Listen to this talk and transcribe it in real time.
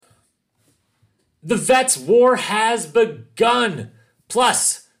The Vets' war has begun.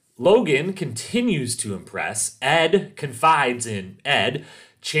 Plus, Logan continues to impress. Ed confides in Ed.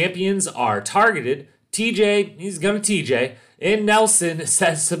 Champions are targeted. TJ, he's gonna TJ. And Nelson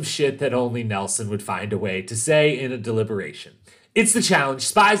says some shit that only Nelson would find a way to say in a deliberation. It's The Challenge,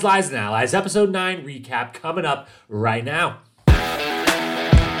 Spies, Lies, and Allies, Episode 9 recap coming up right now.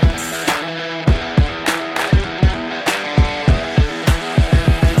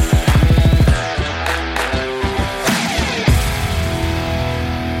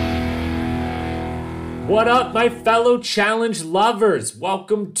 What up, my fellow Challenge lovers?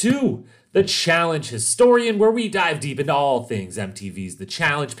 Welcome to The Challenge Historian, where we dive deep into all things MTV's The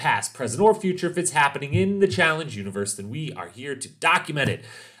Challenge, past, present, or future. If it's happening in the Challenge universe, then we are here to document it.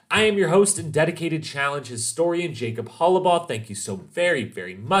 I am your host and dedicated Challenge historian, Jacob Hollabaugh. Thank you so very,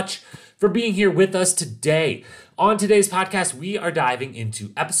 very much for being here with us today. On today's podcast, we are diving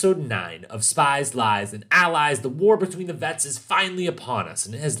into episode 9 of Spies, Lies, and Allies. The war between the vets is finally upon us,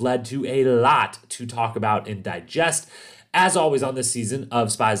 and it has led to a lot to talk about and digest. As always on this season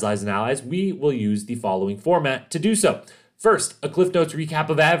of Spies, Lies, and Allies, we will use the following format to do so. First, a Cliff Notes recap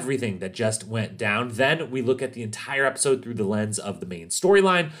of everything that just went down. Then we look at the entire episode through the lens of the main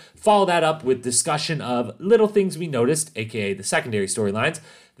storyline. Follow that up with discussion of little things we noticed, aka the secondary storylines.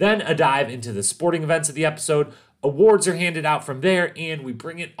 Then a dive into the sporting events of the episode. Awards are handed out from there, and we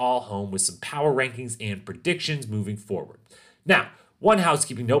bring it all home with some power rankings and predictions moving forward. Now, one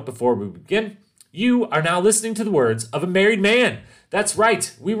housekeeping note before we begin. You are now listening to the words of a married man. That's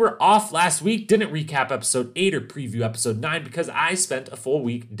right, we were off last week, didn't recap episode 8 or preview episode 9 because I spent a full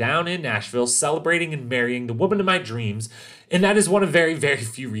week down in Nashville celebrating and marrying the woman of my dreams, and that is one of very, very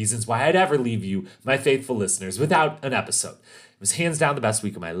few reasons why I'd ever leave you, my faithful listeners, without an episode. It was hands down the best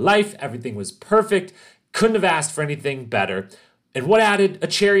week of my life, everything was perfect, couldn't have asked for anything better. And what added a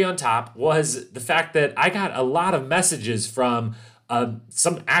cherry on top was the fact that I got a lot of messages from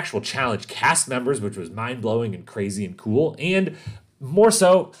some actual Challenge cast members, which was mind-blowing and crazy and cool, and more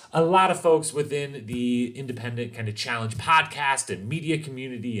so, a lot of folks within the independent kind of Challenge podcast and media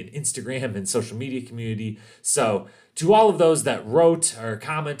community and Instagram and social media community. So to all of those that wrote or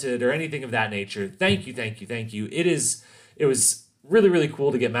commented or anything of that nature, thank you, thank you, thank you. It was really, really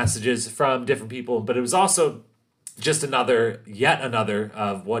cool to get messages from different people, but it was also just yet another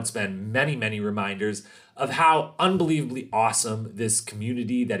of what's been many, many reminders of how unbelievably awesome this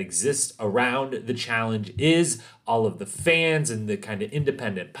community that exists around the Challenge is. All of the fans and the kind of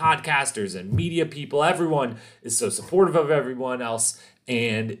independent podcasters and media people, everyone is so supportive of everyone else.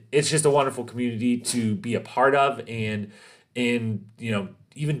 And it's just a wonderful community to be a part of. And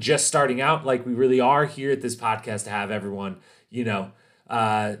even just starting out like we really are here at this podcast, to have everyone,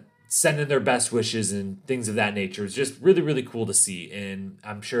 sending their best wishes and things of that nature is just really, really cool to see. And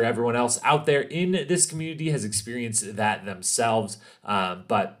I'm sure everyone else out there in this community has experienced that themselves.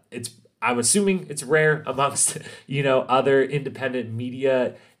 But I'm assuming it's rare amongst, other independent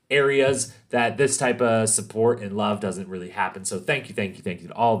media areas that this type of support and love doesn't really happen. So thank you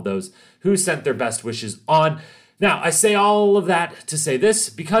to all of those who sent their best wishes on. Now, I say all of that to say this,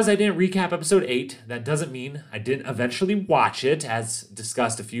 because I didn't recap episode 8, that doesn't mean I didn't eventually watch it, as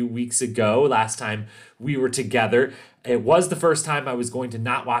discussed a few weeks ago, last time we were together. It was the first time I was going to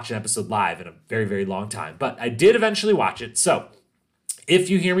not watch an episode live in a very, very long time, but I did eventually watch it. So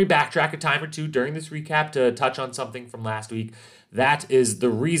if you hear me backtrack a time or two during this recap to touch on something from last week, that is the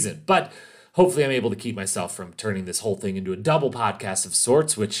reason. But hopefully I'm able to keep myself from turning this whole thing into a double podcast of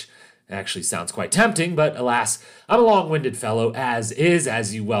sorts, which actually sounds quite tempting, but alas, I'm a long-winded fellow,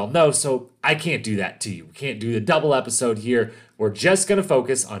 as you well know, so I can't do that to you. We can't do the double episode here. We're just going to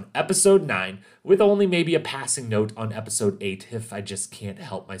focus on episode 9, with only maybe a passing note on episode 8. If I just can't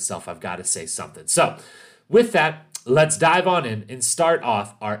help myself, I've got to say something. So, with that, let's dive on in and start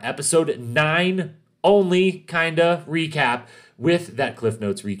off our episode 9 only kind of recap with that Cliff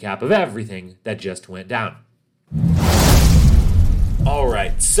Notes recap of everything that just went down. All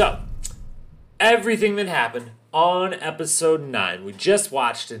right, so everything that happened on episode 9. We just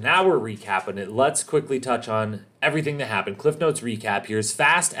watched and now we're recapping it. Let's quickly touch on everything that happened. Cliff Notes recap here as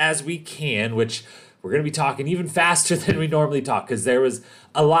fast as we can, which we're going to be talking even faster than we normally talk because there was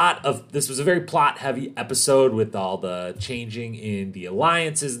this was a very plot heavy episode with all the changing in the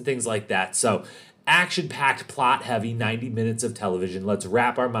alliances and things like that. So action-packed, plot-heavy 90 minutes of television. Let's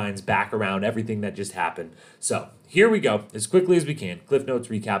wrap our minds back around everything that just happened. So here we go, as quickly as we can. Cliff Notes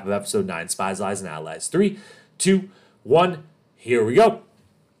recap of Episode 9, Spies, Lies, and Allies. 3, 2, 1, here we go.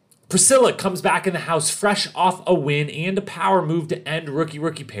 Priscilla comes back in the house fresh off a win and a power move to end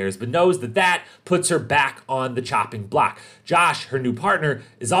rookie pairs, but knows that puts her back on the chopping block. Josh, her new partner,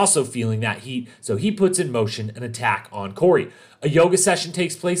 is also feeling that heat, so he puts in motion an attack on Corey. A yoga session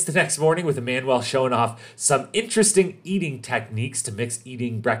takes place the next morning with Emmanuel showing off some interesting eating techniques to mix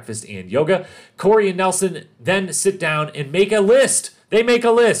eating, breakfast, and yoga. Corey and Nelson then sit down and make a list. They make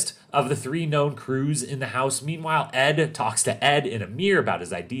a list of the 3 known crews in the house. Meanwhile, Ed talks to Ed and Amir about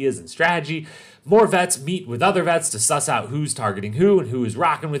his ideas and strategy. More vets meet with other vets to suss out who's targeting who and who is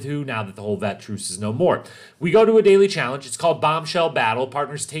rocking with who now that the whole vet truce is no more. We go to a daily challenge. It's called Bombshell Battle.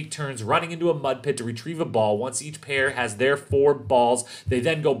 Partners take turns running into a mud pit to retrieve a ball. Once each pair has their 4 balls, they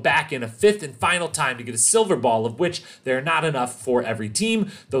then go back in a 5th and final time to get a silver ball, of which there are not enough for every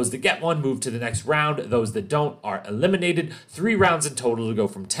team. Those that get one move to the next round. Those that don't are eliminated. 3 rounds in total to go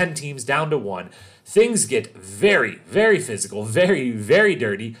from 10 teams down to 1. Things get very, very physical, very, very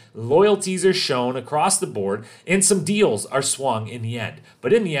dirty. Loyalties are shown across the board, and some deals are swung in the end.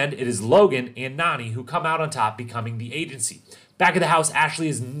 But in the end, it is Logan and Nani who come out on top, becoming the agency. Back at the house, Ashley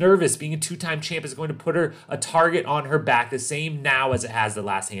is nervous. Being a 2-time champ is going to put her a target on her back, the same now as it has the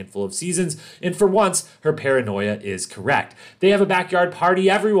last handful of seasons. And for once, her paranoia is correct. They have a backyard party.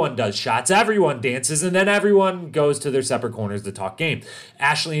 Everyone does shots. Everyone dances. And then everyone goes to their separate corners to talk game.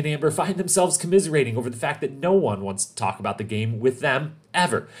 Ashley and Amber find themselves commiserating over the fact that no one wants to talk about the game with them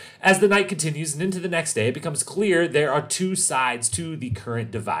ever. As the night continues and into the next day, it becomes clear there are 2 sides to the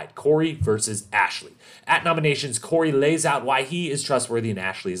current divide, Corey versus Ashley. At nominations, Corey lays out why he is trustworthy and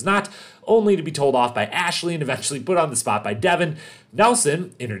Ashley is not, only to be told off by Ashley and eventually put on the spot by Devin.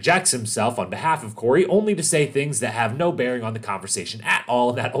 Nelson interjects himself on behalf of Corey, only to say things that have no bearing on the conversation at all,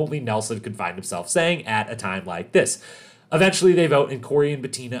 and that only Nelson could find himself saying at a time like this. Eventually, they vote, and Corey and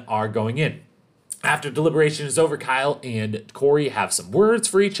Bettina are going in. After deliberation is over, Kyle and Corey have some words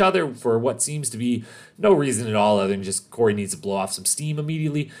for each other for what seems to be no reason at all other than just Corey needs to blow off some steam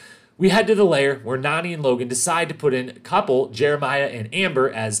immediately. We head to the lair where Nani and Logan decide to put in couple Jeremiah and Amber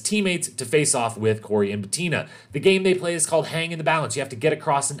as teammates to face off with Corey and Bettina. The game they play is called Hang in the Balance. You have to get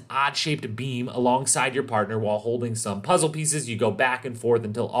across an odd-shaped beam alongside your partner while holding some puzzle pieces. You go back and forth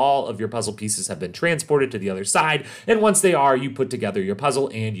until all of your puzzle pieces have been transported to the other side, and once they are, you put together your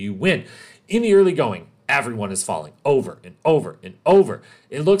puzzle and you win. In the early going, everyone is falling over and over and over.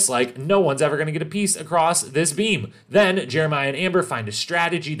 It looks like no one's ever going to get a piece across this beam. Then Jeremiah and Amber find a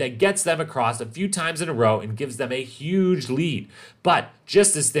strategy that gets them across a few times in a row and gives them a huge lead. But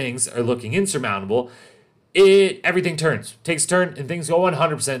just as things are looking insurmountable, everything takes a turn, and things go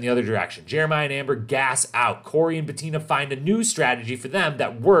 100% in the other direction. Jeremiah and Amber gas out. Corey and Bettina find a new strategy for them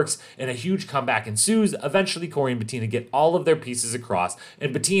that works, and a huge comeback ensues. Eventually, Corey and Bettina get all of their pieces across,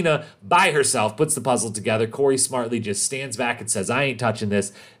 and Bettina, by herself, puts the puzzle together. Corey smartly just stands back and says, I ain't touching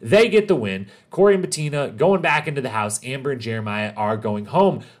this. They get the win. Corey and Bettina going back into the house. Amber and Jeremiah are going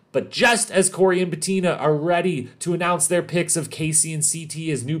home. But just as Corey and Bettina are ready to announce their picks of Casey and CT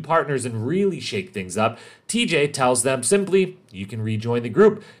as new partners and really shake things up, TJ tells them simply, you can rejoin the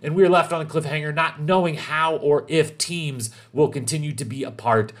group. And we're left on a cliffhanger not knowing how or if teams will continue to be a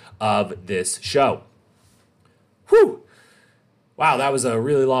part of this show. Whew! Wow, that was a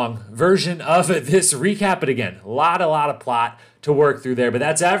really long version of this recap. But again, a lot of plot to work through there, but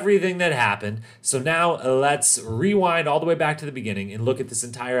that's everything that happened. So now let's rewind all the way back to the beginning and look at this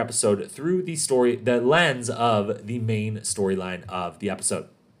entire episode through the lens of the main storyline of the episode.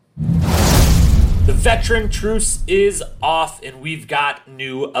 The veteran truce is off and we've got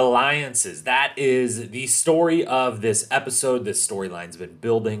new alliances. That is the story of this episode. This storyline's been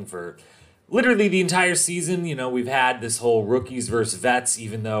building for literally the entire season. You know, we've had this whole rookies versus vets,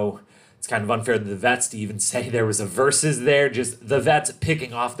 even though it's kind of unfair to the vets to even say there was a versus there. Just the vets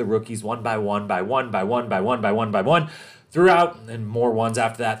picking off the rookies one by one throughout, and more ones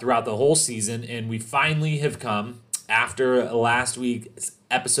after that throughout the whole season. And we finally have come after last week.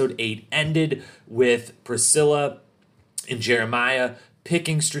 Episode 8 ended with Priscilla and Jeremiah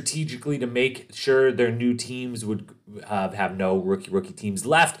picking strategically to make sure their new teams would have no rookie teams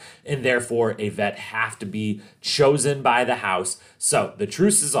left, and therefore a vet have to be chosen by the house. So the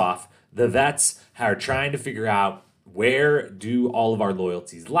truce is off. The vets are trying to figure out, where do all of our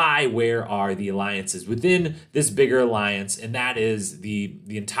loyalties lie? Where are the alliances within this bigger alliance? And that is the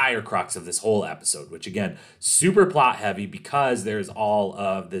entire crux of this whole episode, which again, super plot heavy because there's all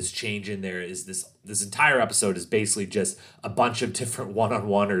of this change in there. Is this entire episode is basically just a bunch of different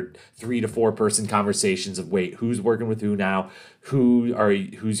one-on-one or 3 to 4 person conversations of, wait, who's working with who now?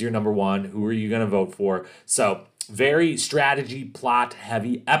 Who's your number one? Who are you going to vote for? So very strategy plot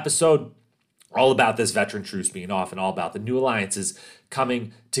heavy episode. all about this veteran truce being off and all about the new alliances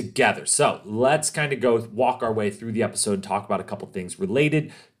coming together. So let's kind of go walk our way through the episode and talk about a couple things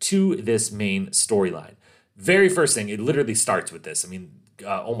related to this main storyline. Very first thing, it literally starts with this. I mean,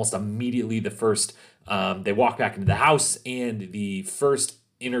 almost immediately the first, they walk back into the house, and the first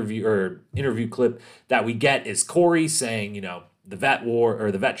interview clip that we get is Corey saying, the vet war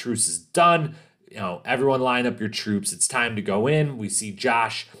or the vet truce is done. Everyone line up your troops. It's time to go in. We see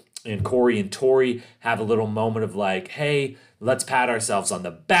Josh and Corey and Tori have a little moment of like, hey, let's pat ourselves on the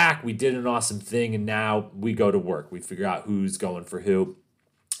back. We did an awesome thing, and now we go to work. We figure out who's going for who,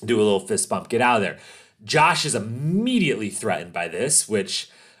 do a little fist bump, get out of there. Josh is immediately threatened by this, which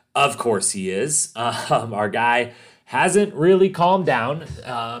of course he is. Our guy hasn't really calmed down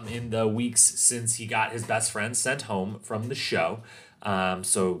in the weeks since he got his best friend sent home from the show.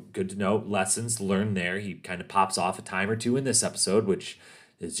 So good to know, lessons learned there. He kind of pops off a time or two in this episode, which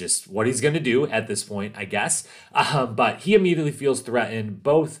is just what he's going to do at this point, I guess. But he immediately feels threatened,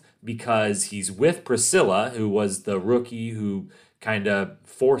 both because he's with Priscilla, who was the rookie who kind of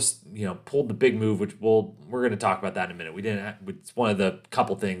pulled the big move, which we're going to talk about that in a minute. It's one of the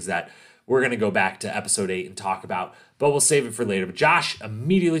couple things that we're going to go back to episode 8 and talk about, but we'll save it for later. But Josh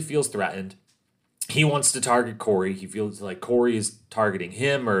immediately feels threatened. He wants to target Corey. He feels like Corey is targeting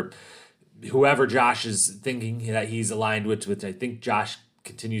him, or whoever Josh is thinking that he's aligned with, which I think Josh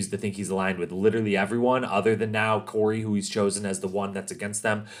continues to think he's aligned with literally everyone other than now Corey, who he's chosen as the one that's against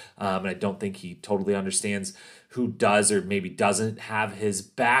them. And I don't think he totally understands who does or maybe doesn't have his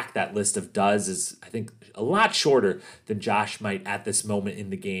back. That list of does is, I think, a lot shorter than Josh might at this moment in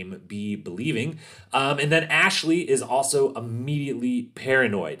the game be believing. And then Ashley is also immediately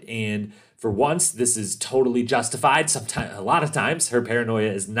paranoid. And for once, this is totally justified. Sometimes, a lot of times, her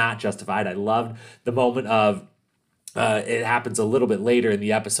paranoia is not justified. I loved the moment of, it happens a little bit later in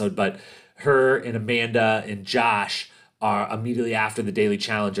the episode, but her and Amanda and Josh are immediately after the daily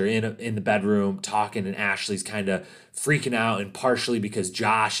challenge are in the bedroom talking, and Ashley's kind of freaking out, and partially because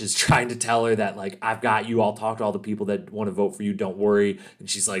Josh is trying to tell her that, like, I've got you, I'll talk to all the people that want to vote for you, don't worry. And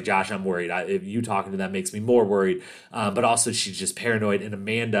she's like, Josh, I'm worried. If you talking to them makes me more worried. But also she's just paranoid, and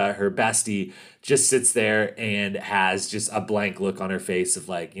Amanda, her bestie, just sits there and has just a blank look on her face of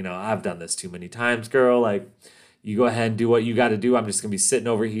like, I've done this too many times, girl. Like, you go ahead and do what you got to do. I'm just going to be sitting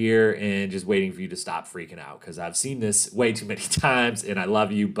over here and just waiting for you to stop freaking out, because I've seen this way too many times and I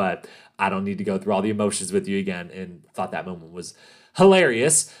love you, but I don't need to go through all the emotions with you again. And thought that moment was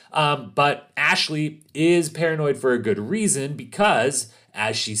hilarious. But Ashley is paranoid for a good reason, because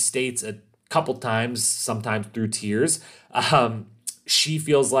as she states a couple times, sometimes through tears, she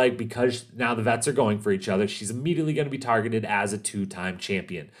feels like because now the vets are going for each other, she's immediately going to be targeted as a 2-time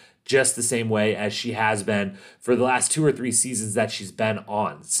champion, just the same way as she has been for the last 2 or 3 seasons that she's been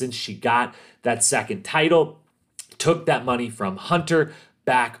on. Since she got that second title, took that money from Hunter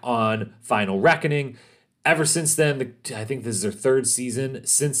back on Final Reckoning. Ever since then, I think this is her 3rd season.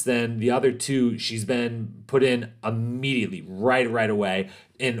 Since then, the other 2, she's been put in immediately, right away.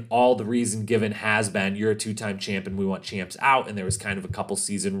 And all the reason given has been, you're a 2-time champion, we want champs out. And there was kind of a couple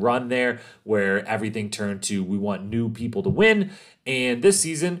season run there where everything turned to, we want new people to win. And this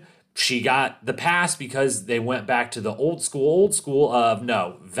season, she got the pass because they went back to the old school of,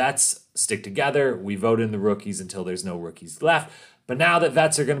 no, vets stick together. We vote in the rookies until there's no rookies left. But now that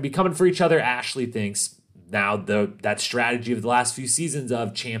vets are going to be coming for each other, Ashley thinks now that strategy of the last few seasons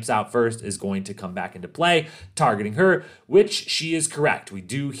of champs out first is going to come back into play, targeting her, which she is correct. We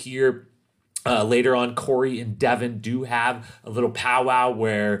do hear later on, Corey and Devin do have a little powwow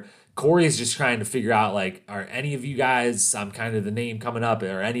where Corey is just trying to figure out, like, are any of you guys, I'm kind of the name coming up,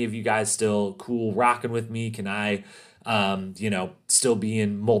 are any of you guys still cool rocking with me? Can I, still be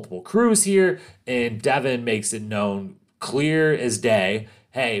in multiple crews here? And Devin makes it known clear as day,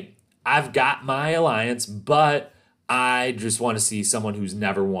 hey, I've got my alliance, but I just want to see someone who's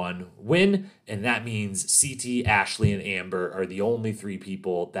never won win, and that means CT, Ashley, and Amber are the only 3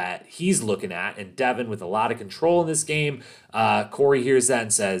 people that he's looking at, and Devin with a lot of control in this game. Corey hears that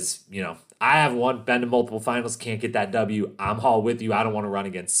and says, I haven't been to multiple finals, can't get that W. I'm all with you. I don't want to run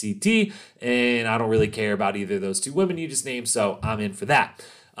against CT, and I don't really care about either of those 2 women you just named, so I'm in for that.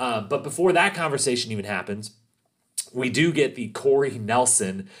 But before that conversation even happens, we do get the Corey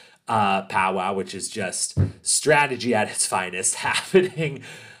Nelson powwow, which is just strategy at its finest happening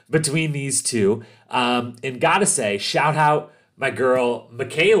between these 2. And gotta say, shout out my girl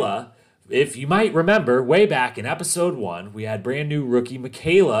Michaela. If you might remember, way back in episode 1, we had brand new rookie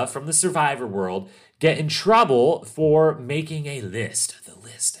Michaela from the Survivor world get in trouble for making a list. The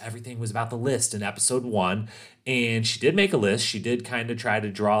list. Everything was about the list in episode 1. And she did make a list. She did kind of try to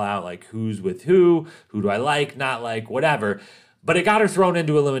draw out like who's with who do I like, not like, whatever. But it got her thrown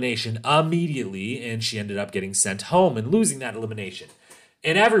into elimination immediately, and she ended up getting sent home and losing that elimination.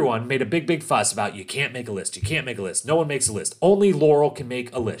 And everyone made a big fuss about you can't make a list. You can't make a list. No one makes a list. Only Laurel can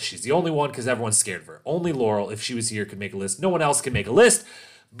make a list. She's the only one because everyone's scared of her. Only Laurel, if she was here, could make a list. No one else can make a list.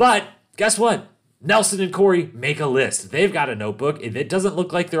 But guess what? Nelson and Corey make a list. They've got a notebook. It doesn't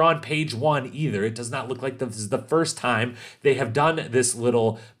look like they're on page 1 either. It does not look like this is the first time they have done this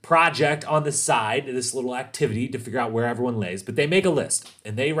little project on the side, this little activity to figure out where everyone lays. But they make a list,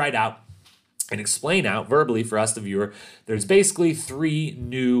 and they write out and explain out verbally for us, the viewer. There's basically 3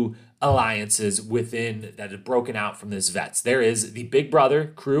 new alliances within that have broken out from this vets. There is the Big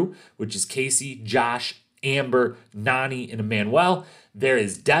Brother crew, which is Casey, Josh, Amber, Nani, and Emmanuel. There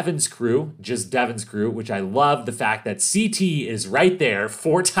is Devin's crew, just Devin's crew, which I love the fact that CT is right there,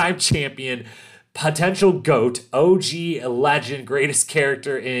 4-time champion, potential GOAT, OG legend, greatest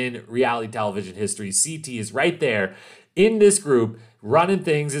character in reality television history. CT is right there in this group, running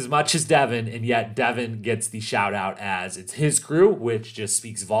things as much as Devin, and yet Devin gets the shout out as it's his crew, which just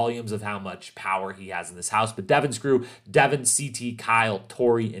speaks volumes of how much power he has in this house. But Devin's crew, Devin, CT, Kyle,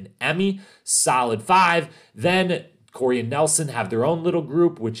 Tori, and Emmy, solid 5. Then Corey and Nelson have their own little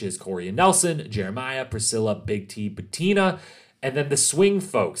group, which is Corey and Nelson, Jeremiah, Priscilla, Big T, Bettina. And then the swing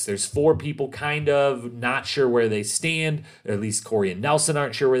folks, there's 4 people kind of not sure where they stand, or at least Corey and Nelson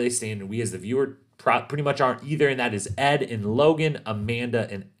aren't sure where they stand, and we as the viewer pretty much aren't either, and that is Ed and Logan, Amanda,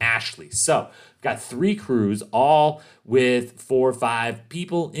 and Ashley. So we've got 3 crews, all with 4 or 5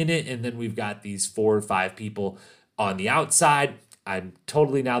 people in it, and then we've got these 4 or 5 people on the outside. I'm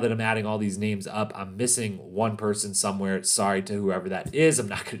totally, now that I'm adding all these names up, I'm missing one person somewhere. Sorry to whoever that is. I'm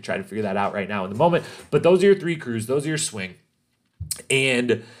not going to try to figure that out right now in the moment. But those are your 3 crews. Those are your swing.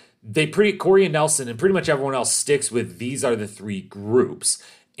 And Corey and Nelson and pretty much everyone else sticks with these are the 3 groups.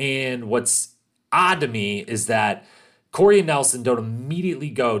 And what's odd to me is that Corey and Nelson don't immediately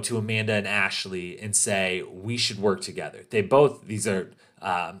go to Amanda and Ashley and say, we should work together. These are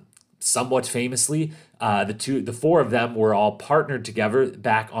somewhat famously, the 4 of them were all partnered together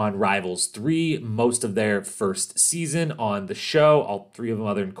back on Rivals 3, most of their first season on the show. All 3 of them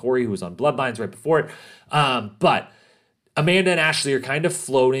other than Corey, who was on Bloodlines right before it. But Amanda and Ashley are kind of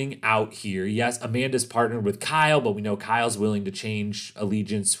floating out here. Yes, Amanda's partnered with Kyle, but we know Kyle's willing to change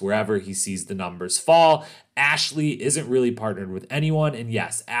allegiance wherever he sees the numbers fall. Ashley isn't really partnered with anyone. And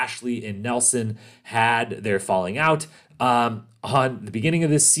yes, Ashley and Nelson had their falling out on the beginning of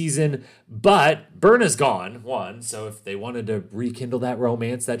this season, but Berna's gone, one. So if they wanted to rekindle that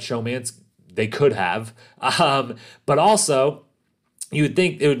romance, that showmance, they could have. But also, you would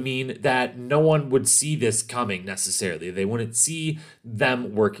think it would mean that no one would see this coming necessarily. They wouldn't see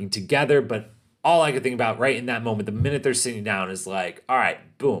them working together, but all I could think about right in that moment, the minute they're sitting down, is like, all right,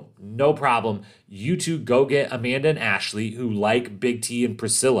 boom, no problem. You 2 go get Amanda and Ashley, who like Big T and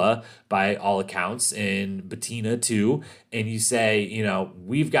Priscilla by all accounts, and Bettina too. And you say,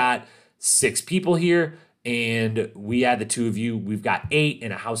 we've got 6 people here, and we add the 2 of you. We've got 8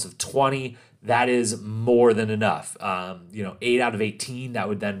 in a house of 20. That is more than enough. 8 out of 18, that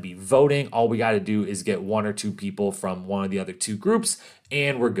would then be voting. All we got to do is get 1 or 2 people from one of the other 2 groups,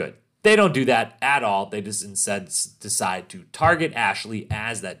 and we're good. They don't do that at all. They just instead decide to target Ashley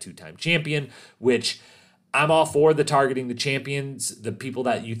as that 2-time champion, which I'm all for the targeting the champions, the people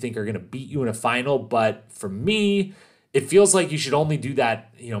that you think are going to beat you in a final. But for me, it feels like you should only do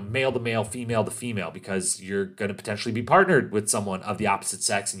that, male to male, female to female, because you're going to potentially be partnered with someone of the opposite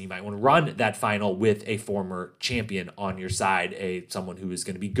sex, and you might want to run that final with a former champion on your side, someone who is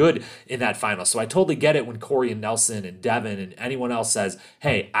going to be good in that final. So I totally get it when Corey and Nelson and Devin and anyone else says,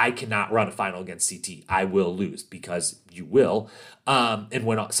 hey, I cannot run a final against CT. I will lose, because you will. And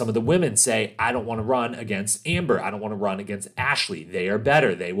when some of the women say, I don't want to run against Amber, I don't want to run against Ashley, they are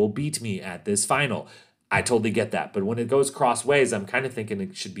better, they will beat me at this final. I totally get that. But when it goes cross ways, I'm kind of thinking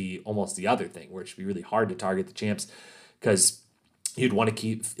it should be almost the other thing, where it should be really hard to target the champs, because you'd want to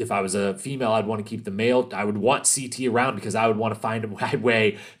keep, if I was a female, I'd want to keep the male. I would want CT around because I would want to find my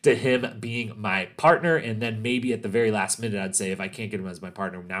way to him being my partner. And then maybe at the very last minute, I'd say, if I can't get him as my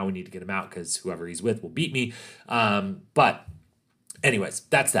partner, now we need to get him out because whoever he's with will beat me. But anyways,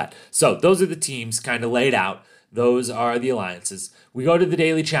 that's that. So those are the teams kind of laid out. Those are the alliances. We go to the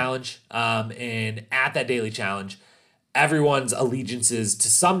daily challenge, and at that daily challenge, everyone's allegiances to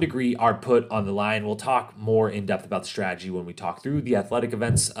some degree are put on the line. We'll talk more in depth about the strategy when we talk through the athletic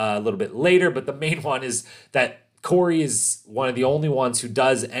events a little bit later, but the main one is that Corey is one of the only ones who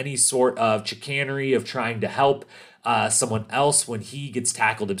does any sort of chicanery of trying to help someone else when he gets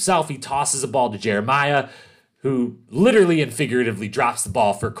tackled himself. He tosses a ball to Jeremiah, who literally and figuratively drops the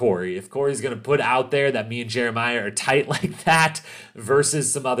ball for Corey. If Corey's going to put out there that me and Jeremiah are tight like that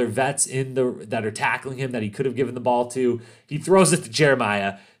versus some other vets that are tackling him that he could have given the ball to, he throws it to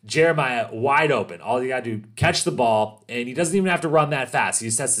Jeremiah. Jeremiah wide open. All you got to do, catch the ball, and he doesn't even have to run that fast. He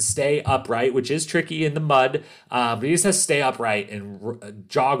just has to stay upright, which is tricky in the mud, but he just has to stay upright and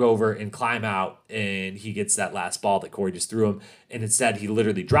jog over and climb out, and he gets that last ball that Corey just threw him, and instead he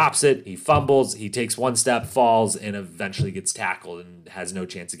literally drops it, he fumbles, he takes one step, falls, and eventually gets tackled and has no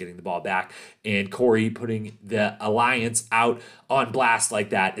chance of getting the ball back, and Corey putting the Alliance out on blast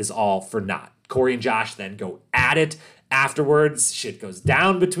like that is all for naught. Corey and Josh then go at it. Afterwards, shit goes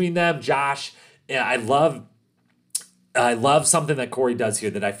down between them. Josh, I love something that Corey does here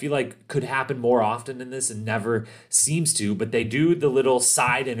that I feel like could happen more often in this and never seems to, but they do the little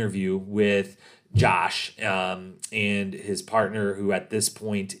side interview with Josh and his partner, who at this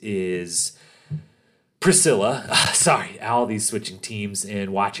point is Priscilla. Sorry, all these switching teams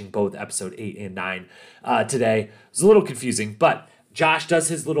and watching both episode 8 and 9 today. It was a little confusing, but Josh does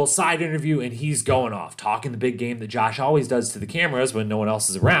his little side interview, and he's going off, talking the big game that Josh always does to the cameras when no one else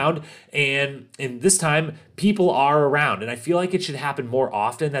is around. And this time, people are around. And I feel like it should happen more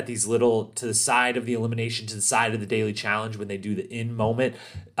often, that these little to the side of the elimination, to the side of the daily challenge, when they do the in-moment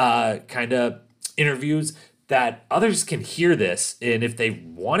kind of interviews, that others can hear this, and if they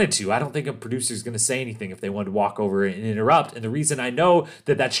wanted to, I don't think a producer is going to say anything if they wanted to walk over and interrupt. And the reason I know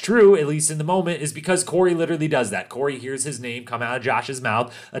that that's true, at least in the moment, is because Corey literally does that. Corey hears his name come out of Josh's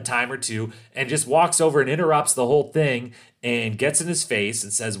mouth a time or two and just walks over and interrupts the whole thing and gets in his face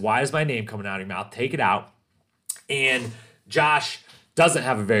and says, "Why is my name coming out of your mouth? Take it out." And Josh doesn't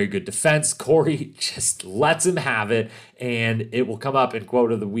have a very good defense. Corey just lets him have it, and it will come up in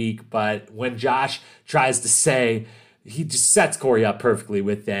quote of the week. But when Josh tries to say, he just sets Corey up perfectly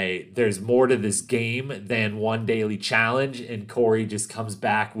with there's more to this game than one daily challenge, and Corey just comes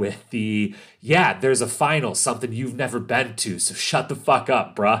back with there's a final, something you've never been to, so shut the fuck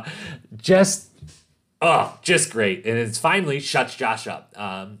up, bruh. Just great. And it's finally shuts Josh up.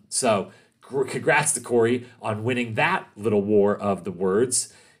 So congrats to Corey on winning that little war of the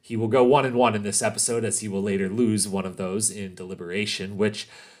words. He will go 1-1 in this episode, as he will later lose one of those in deliberation, which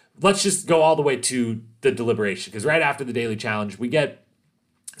let's just go all the way to the deliberation, because right after the daily challenge, we get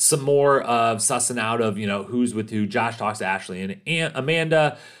some more of sussing out of, who's with who. Josh talks to Ashley, and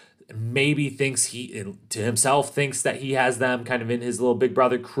Amanda maybe thinks thinks that he has them kind of in his little big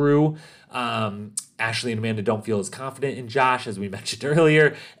brother crew. Ashley and Amanda don't feel as confident in Josh, as we mentioned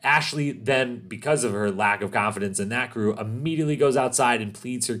earlier. Ashley then, because of her lack of confidence in that crew, immediately goes outside and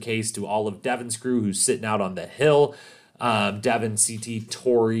pleads her case to all of Devin's crew, who's sitting out on the hill. Devin, CT,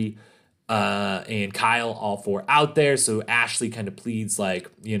 Tori, and Kyle, all four out there. So Ashley kind of pleads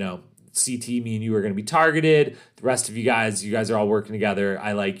CT, me and you are going to be targeted. The rest of you guys are all working together.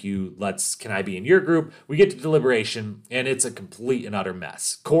 I like you. Can I be in your group? We get to deliberation, and it's a complete and utter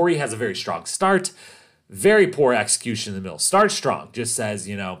mess. Corey has a very strong start, very poor execution in the middle. Starts strong, just says,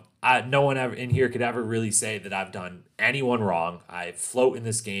 no one ever in here could ever really say that I've done anyone wrong. I float in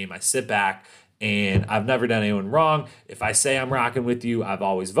this game. I sit back, and I've never done anyone wrong. If I say I'm rocking with you, I've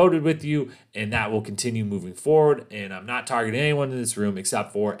always voted with you, and that will continue moving forward. And I'm not targeting anyone in this room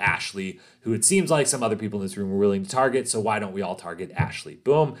except for Ashley, who it seems like some other people in this room were willing to target, so why don't we all target Ashley?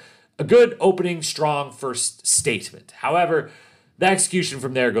 Boom. A good opening, strong first statement. However, the execution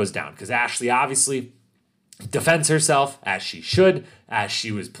from there goes down, because Ashley obviously defends herself, as she should, as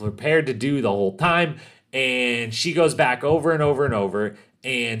she was prepared to do the whole time, and she goes back over and over and over,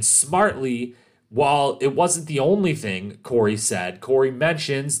 and smartly, while it wasn't the only thing Corey said, Corey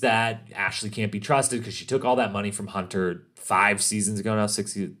mentions that Ashley can't be trusted because she took all that money from Hunter 5 seasons ago now,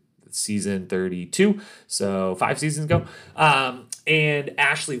 season 32, so 5 seasons ago. And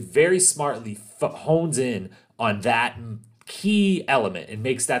Ashley very smartly hones in on that key element and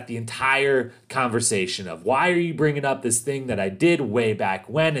makes that the entire conversation of, why are you bringing up this thing that I did way back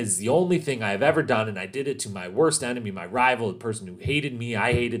when? Is the only thing I've ever done, and I did it to my worst enemy, my rival, the person who hated me,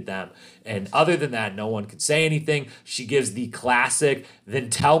 I hated them. And other than that, no one could say anything. She gives the classic, then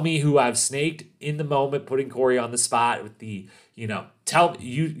tell me who I've snaked, in the moment, putting Corey on the spot with the,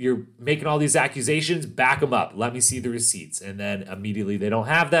 you're making all these accusations, back them up. Let me see the receipts. And then immediately they don't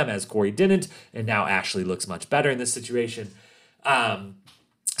have them, as Corey didn't. And now Ashley looks much better in this situation.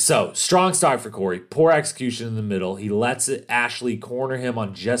 So strong start for Corey, poor execution in the middle. He lets Ashley corner him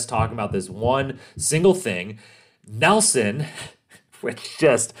on just talking about this one single thing. Nelson, which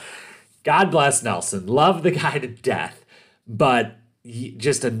just, God bless Nelson, love the guy to death, but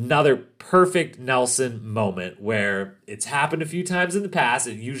just another perfect Nelson moment where it's happened a few times in the past.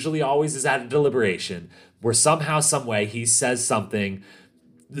 It usually always is at a deliberation where somehow, some way, he says something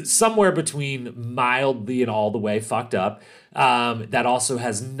somewhere between mildly and all the way fucked up, that also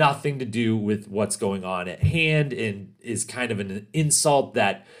has nothing to do with what's going on at hand and is kind of an insult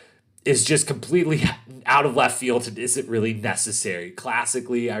that is just completely out of left field and isn't really necessary.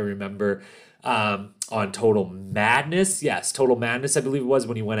 Classically, I remember on Total Madness. Yes, Total Madness, I believe it was,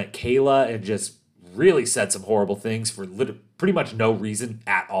 when he went at Kayla and just really said some horrible things for pretty much no reason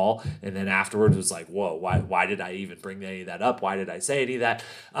at all. And then afterwards was like, whoa, why did I even bring any of that up? Why did I say any of that?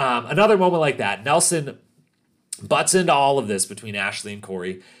 Another moment like that, Nelson butts into all of this between Ashley and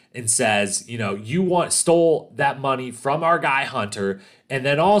Corey and says, you stole that money from our guy Hunter, and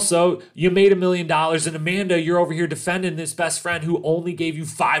then also you made $1 million, and Amanda, you're over here defending this best friend who only gave you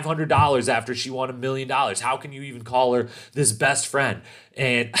 $500 after she won $1 million. How can you even call her this best friend?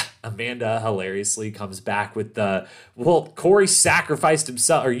 And Amanda hilariously comes back with Corey sacrificed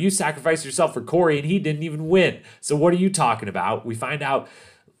himself, or you sacrificed yourself for Corey, and he didn't even win. So what are you talking about? We find out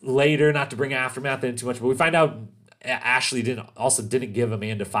later, not to bring aftermath in too much, but we find out Ashley didn't give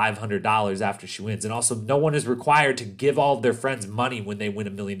Amanda $500 after she wins. And also, no one is required to give all of their friends money when they win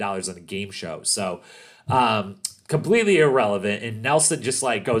 $1 million on a game show. So completely irrelevant. And Nelson just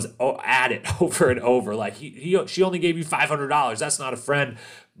goes at it over and over. Like, she only gave you $500. That's not a friend,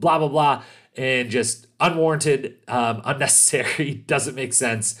 blah, blah, blah. And just unwarranted, unnecessary, doesn't make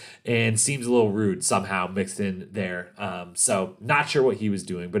sense, and seems a little rude somehow mixed in there. So not sure what he was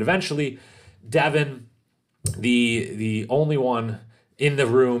doing. But eventually, Devin, the only one in the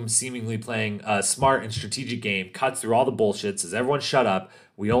room seemingly playing a smart and strategic game, cuts through all the bullshit, says, everyone shut up.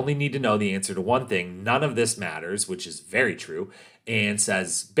 We only need to know the answer to one thing. None of this matters, which is very true. And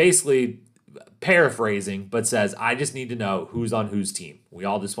says, basically paraphrasing, but says, I just need to know who's on whose team. We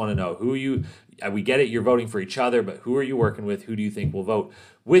all just want to know we get it, you're voting for each other, but who are you working with? Who do you think will vote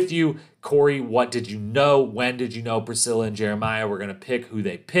with you? Corey, what did you know? When did you know Priscilla and Jeremiah were going to pick who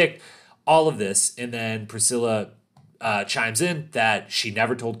they picked? All of this. And then Priscilla chimes in that she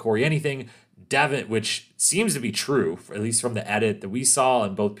never told Corey anything. Devin, which seems to be true, at least from the edit that we saw,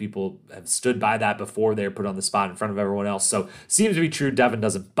 and both people have stood by that before they're put on the spot in front of everyone else. So seems to be true. Devin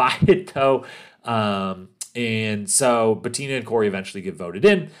doesn't buy it though. And so Bettina and Corey eventually get voted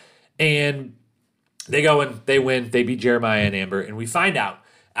in, and they go and they win. They beat Jeremiah and Amber, and we find out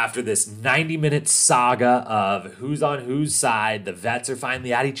after this 90-minute saga of who's on whose side, the vets are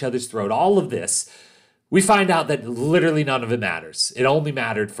finally at each other's throat, all of this, we find out that literally none of it matters. It only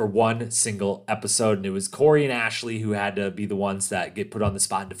mattered for one single episode, and it was Corey and Ashley who had to be the ones that get put on the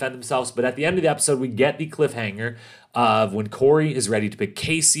spot and defend themselves. But at the end of the episode, we get the cliffhanger of when Corey is ready to pick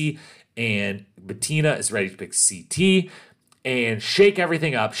Casey and Bettina is ready to pick CT, and shake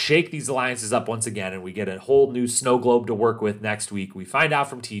everything up, shake these alliances up once again, and we get a whole new snow globe to work with next week. We find out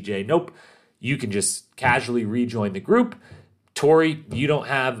from TJ, nope, you can just casually rejoin the group. Tori, you don't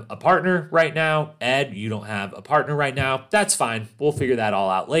have a partner right now. Ed, you don't have a partner right now. That's fine. We'll figure that all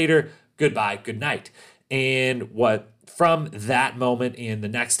out later. Goodbye, good night. And from that moment and the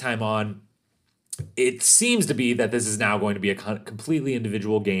next time on, it seems to be that this is now going to be a completely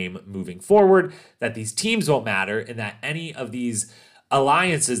individual game moving forward, that these teams won't matter, and that any of these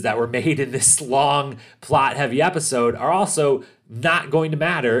alliances that were made in this long plot-heavy episode are also not going to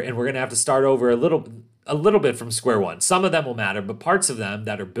matter, and we're going to have to start over a little bit from square one. Some of them will matter, but parts of them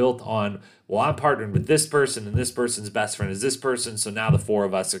that are built on, well, I'm partnered with this person, and this person's best friend is this person, so now the four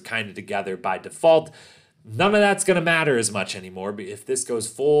of us are kind of together by default. None of that's going to matter as much anymore. But if this goes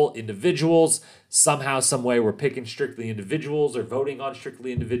full individuals, somehow, some way we're picking strictly individuals or voting on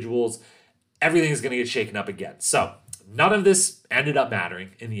strictly individuals, everything is going to get shaken up again. So none of this ended up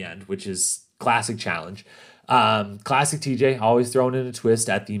mattering in the end, which is classic challenge. Classic TJ, always throwing in a twist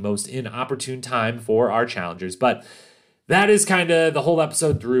at the most inopportune time for our challengers. But that is kind of the whole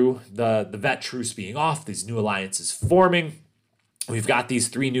episode through the vet truce being off, these new alliances forming. We've got these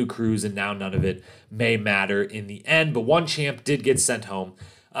 3 new crews, and now none of it may matter in the end, but one champ did get sent home.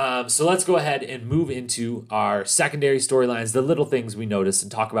 So let's go ahead and move into our secondary storylines, the little things we noticed,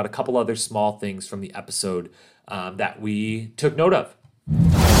 and talk about a couple other small things from the episode that we took note of.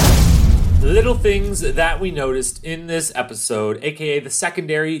 Little things that we noticed in this episode, aka the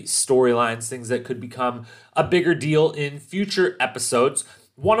secondary storylines, things that could become a bigger deal in future episodes.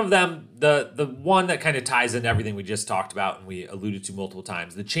 One of them, the one that kind of ties in everything we just talked about and we alluded to multiple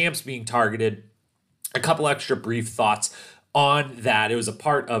times, the champs being targeted, a couple extra brief thoughts on that. It was a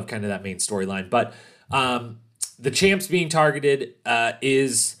part of kind of that main storyline, but the champs being targeted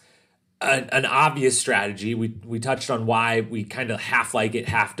is an obvious strategy. We touched on why we kind of half like it,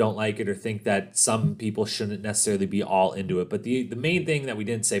 half don't like it, or think that some people shouldn't necessarily be all into it. But the main thing that we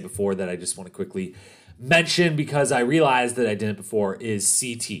didn't say before that I just want to quickly mention, because I realized that I didn't before, is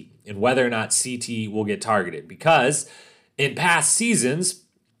CT and whether or not CT will get targeted. Because in past seasons,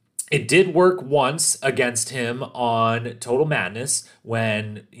 it did work once against him on Total Madness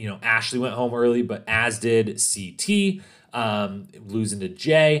when, Ashley went home early, but as did CT, losing to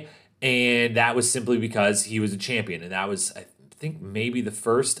Jay. And that was simply because he was a champion. And that was, I think, maybe the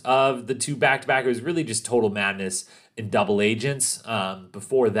first of the two back-to-back. It was really just Total Madness and Double Agents.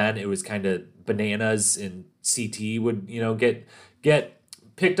 Before then, it was kind of Bananas and CT would, get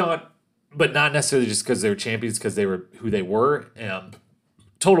picked on, but not necessarily just because they were champions, because they were who they were.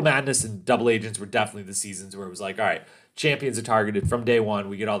 Total Madness and Double Agents were definitely the seasons where it was like, all right, champions are targeted from day one.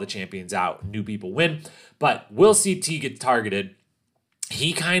 We get all the champions out. New people win. But will CT get targeted?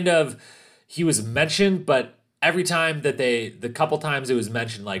 He was mentioned, but every time that the couple times it was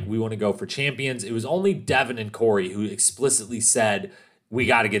mentioned, like, we want to go for champions, it was only Devin and Corey who explicitly said, we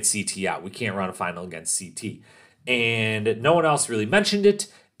got to get CT out. We can't run a final against CT. And no one else really mentioned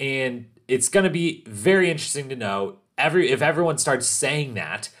it. And it's going to be very interesting to know if everyone starts saying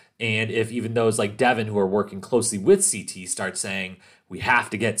that, and if even those like Devin who are working closely with CT start saying, we have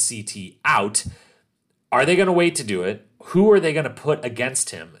to get CT out, are they going to wait to do it? Who are they going to put against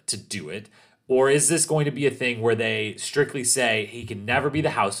him to do it? Or is this going to be a thing where they strictly say he can never be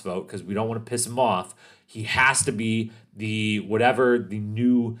the house vote because we don't want to piss him off? He has to be whatever the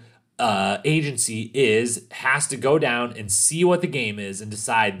new agency has to go down and see what the game is and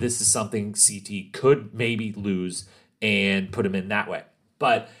decide this is something CT could maybe lose and put him in that way.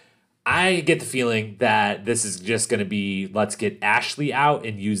 But I get the feeling that this is just going to be, let's get Ashley out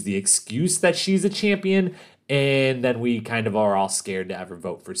and use the excuse that she's a champion, and then we kind of are all scared to ever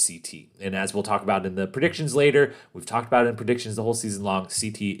vote for CT. And as we'll talk about in the predictions later, we've talked about it in predictions the whole season long,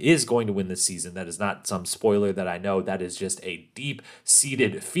 CT is going to win this season. That is not some spoiler that I know. That is just a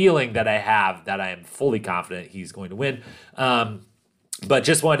deep-seated feeling that I have that I am fully confident he's going to win. But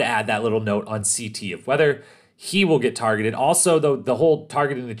just wanted to add that little note on CT of whether he will get targeted. Also, the whole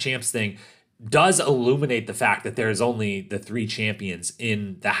targeting the champs thing does illuminate the fact that there's only the three champions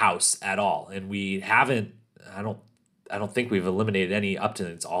in the house at all. And we haven't, I don't think we've eliminated any up to,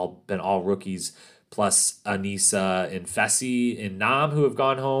 it's all been all rookies plus Anissa and Fessy and Nam who have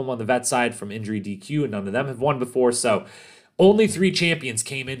gone home on the vet side from injury DQ, and none of them have won before. So only three champions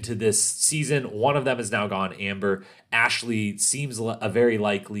came into this season. One of them is now gone, Amber. Ashley seems a very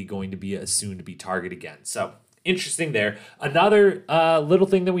likely going to be a soon-to-be target again. So interesting there. Another little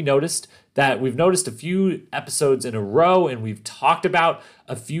thing that we've noticed a few episodes in a row, and we've talked about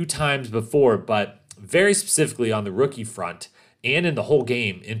a few times before, but very specifically on the rookie front and in the whole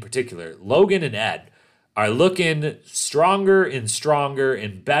game in particular, Logan and Ed are looking stronger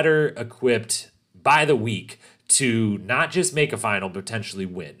and better equipped by the week to not just make a final, potentially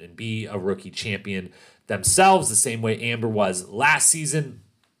win and be a rookie champion themselves, the same way Amber was last season.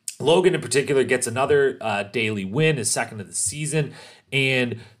 Logan in particular gets another daily win, his second of the season.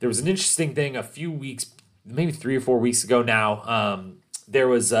 And there was an interesting thing a few weeks, maybe 3 or 4 weeks ago now. There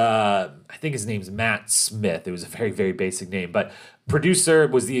was, I think his name's Matt Smith. It was a very, very basic name, but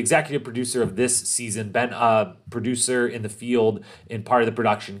was the executive producer of this season, been a producer in the field and part of the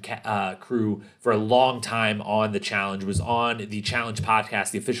production crew for a long time on the challenge, was on the challenge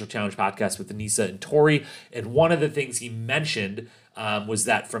podcast, the official challenge podcast with Anissa and Tori. And one of the things he mentioned was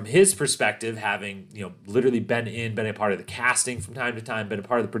that from his perspective, having literally been a part of the casting from time to time, been a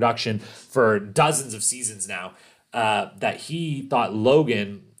part of the production for dozens of seasons now, that he thought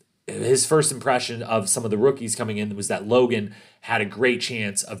Logan, his first impression of some of the rookies coming in was that Logan had a great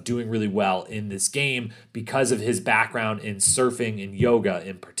chance of doing really well in this game because of his background in surfing and yoga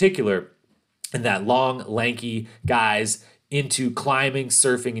in particular, and that long, lanky guys into climbing,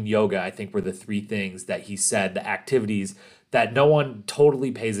 surfing, and yoga, I think, were the three things that he said, the activities that no one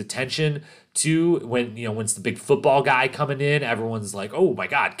totally pays attention to when it's the big football guy coming in. Everyone's like, oh my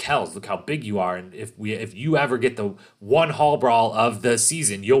God, Kels, look how big you are. And if you ever get the one hall brawl of the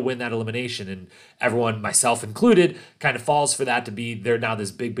season, you'll win that elimination. And everyone, myself included, kind of falls for that to be, they're now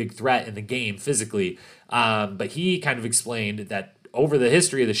this big, big threat in the game physically. But he kind of explained that over the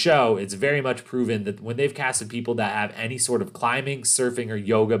history of the show, it's very much proven that when they've casted people that have any sort of climbing, surfing, or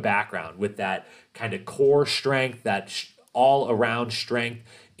yoga background with that kind of core strength, that all-around strength,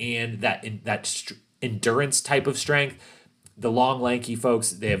 and that endurance type of strength, the long, lanky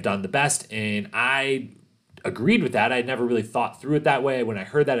folks, they have done the best. And I agreed with that. I never really thought through it that way. When I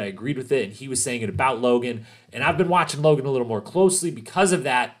heard that, I agreed with it. And he was saying it about Logan. And I've been watching Logan a little more closely because of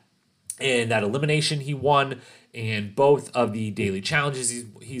that. And that elimination he won, and both of the daily challenges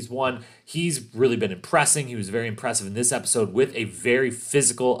he's won, he's really been impressing. He was very impressive in this episode with a very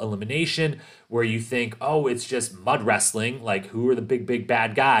physical elimination where you think, oh, it's just mud wrestling, like who are the big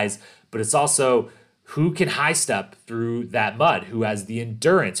bad guys? But it's also who can high step through that mud, who has the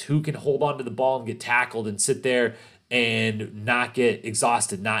endurance, who can hold on to the ball and get tackled and sit there and not get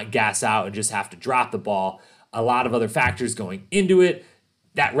exhausted, not gas out and just have to drop the ball. A lot of other factors going into it.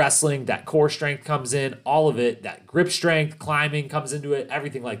 That wrestling, that core strength comes in, all of it, that grip strength, climbing comes into it,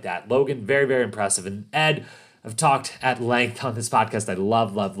 everything like that. Logan, very, very impressive. And Ed, I've talked at length on this podcast. I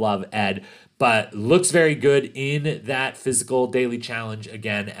love Ed, but looks very good in that physical daily challenge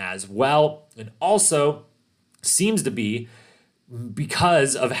again as well. And also seems to be,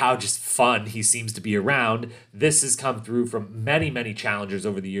 because of how just fun he seems to be around, this has come through from many challengers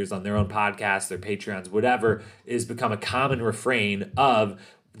over the years on their own podcasts, their Patreons, whatever, is become a common refrain of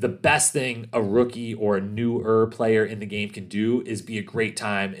the best thing a rookie or a newer player in the game can do is be a great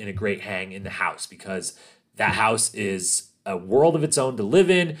time and a great hang in the house, because that house is a world of its own to live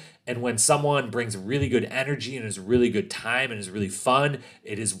in. And when someone brings really good energy and is a really good time and is really fun,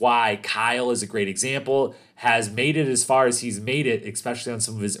 it is why Kyle is a great example, has made it as far as he's made it, especially on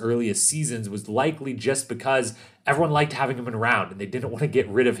some of his earliest seasons, was likely just because everyone liked having him around and they didn't want to get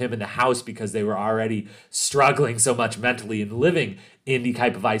rid of him in the house because they were already struggling so much mentally and living in the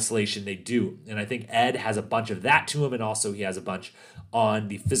type of isolation they do. And I think Ed has a bunch of that to him, and also he has a bunch on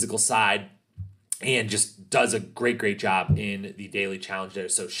the physical side, and just does a great job in the daily challenge there.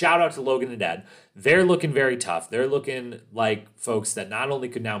 So shout out to Logan and Ed. They're looking very tough. They're looking like folks that not only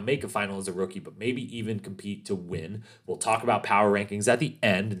could now make a final as a rookie, but maybe even compete to win. We'll talk about power rankings at the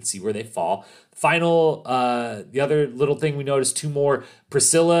end and see where they fall. Final, the other little thing we noticed, 2 more.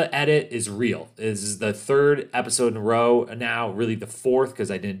 Priscilla edit is real. This is the 3rd episode in a row now, really the 4th, because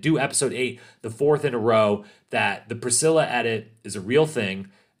I didn't do episode 8, the 4th in a row, that the Priscilla edit is a real thing.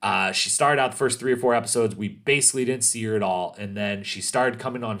 She started out the first 3 or 4 episodes. We basically didn't see her at all. And then she started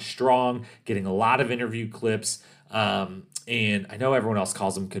coming on strong, getting a lot of interview clips. And I know everyone else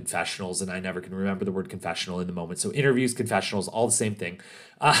calls them confessionals, and I never can remember the word confessional in the moment. So interviews, confessionals, all the same thing.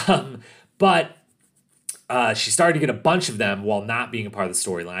 But she started to get a bunch of them while not being a part of the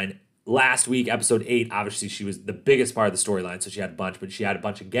storyline. Last week, episode 8, obviously she was the biggest part of the storyline, so she had a bunch, but she had a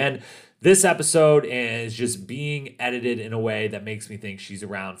bunch again this episode, and is just being edited in a way that makes me think she's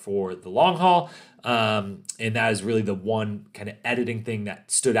around for the long haul. And that is really the one kind of editing thing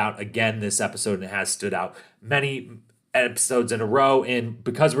that stood out again this episode, and it has stood out many episodes in a row. And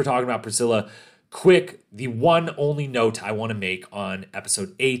because we're talking about Priscilla, quick, the one only note I want to make on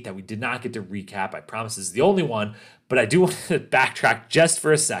episode 8 that we did not get to recap, I promise this is the only one, but I do want to backtrack just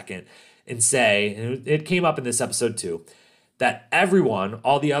for a second and say, and it came up in this episode too, that everyone,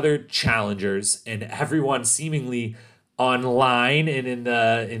 all the other challengers and everyone seemingly online and in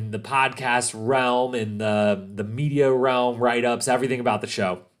the podcast realm, in the media realm, write-ups, everything about the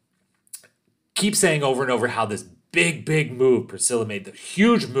show, keep saying over and over how this big move Priscilla made, the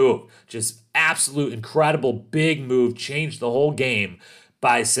huge move, just absolute incredible big move, changed the whole game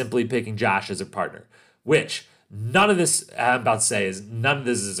by simply picking Josh as a partner, which none of this I'm about to say is none of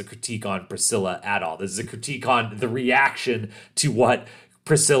this is a critique on Priscilla at all. This is a critique on the reaction to what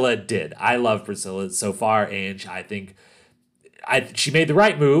Priscilla did. I love Priscilla so far, and I think she made the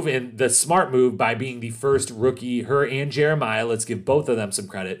right move and the smart move by being the first rookie, her and Jeremiah, let's give both of them some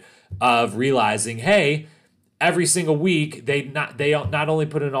credit, of realizing, hey, every single week, they not only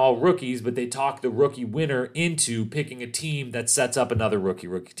put in all rookies, but they talk the rookie winner into picking a team that sets up another rookie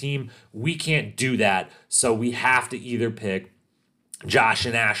team. We can't do that, so we have to either pick Josh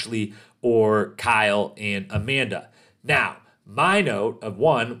and Ashley or Kyle and Amanda. Now, my note of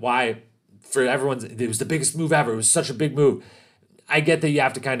why for everyone's, it was the biggest move ever. It was such a big move. I get that you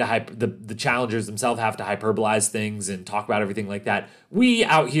have to kind of the challengers themselves have to hyperbolize things and talk about everything like that. We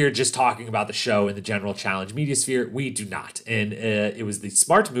out here just talking about the show in the general challenge media sphere, we do not. And it was the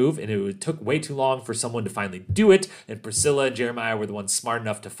smart move, and it took way too long for someone to finally do it. And Priscilla and Jeremiah were the ones smart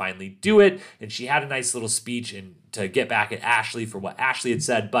enough to finally do it. And she had a nice little speech and to get back at Ashley for what Ashley had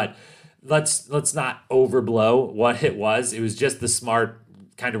said. But let's not overblow what it was. It was just the smart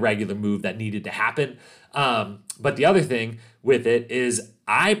kind of regular move that needed to happen. But the other thing with it is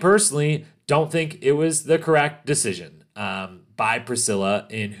I personally don't think it was the correct decision by Priscilla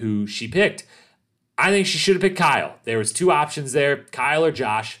in who she picked. I think she should have picked Kyle. There was 2 options there, Kyle or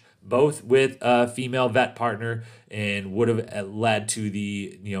Josh, both with a female vet partner, and would have led to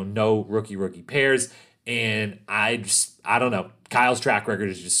the no rookie pairs. And I don't know. Kyle's track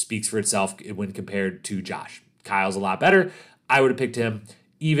record just speaks for itself when compared to Josh. Kyle's a lot better. I would have picked him.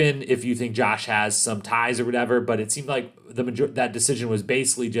 even if you think Josh has some ties or whatever, but it seemed like that decision was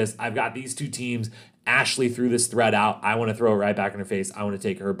basically just, I've got these two teams. Ashley threw this thread out. I want to throw it right back in her face. I want to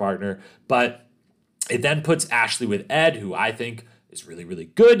take her partner. But it then puts Ashley with Ed, who I think is really, really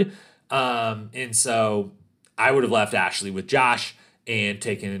good. And so I would have left Ashley with Josh and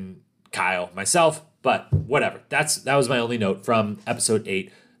taken Kyle myself. But whatever. That was my only note from episode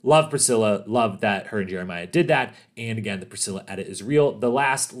 8. Love Priscilla. Love that her and Jeremiah did that. And again, the Priscilla edit is real. The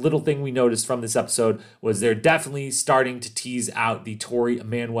last little thing we noticed from this episode was they're definitely starting to tease out the Tori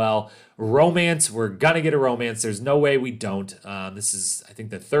Emanuel romance. We're going to get a romance. There's no way we don't. This is, I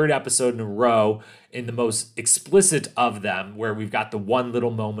think, the third episode in a row in the most explicit of them where we've got the one little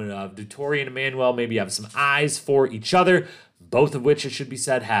moment of do Tori and Emanuel maybe have some eyes for each other, both of which, it should be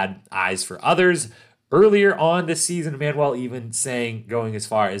said, had eyes for others. Earlier on this season, Emanuel even going as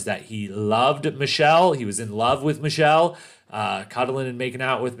far as that he loved Michelle. He was in love with Michelle, cuddling and making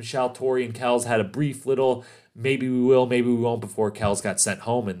out with Michelle. Tori and Kels had a brief little maybe we will, maybe we won't before Kels got sent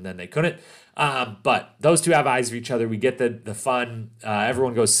home and then they couldn't. But those two have eyes for each other. We get the fun.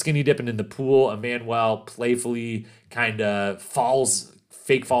 Everyone goes skinny dipping in the pool. Emanuel playfully kind of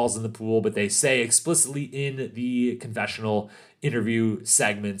fake falls in the pool, but they say explicitly in the confessional interview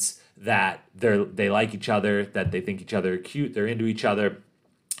segments that they like each other, that they think each other are cute, they're into each other.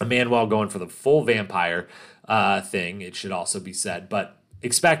 Emanuel going for the full vampire thing, it should also be said. But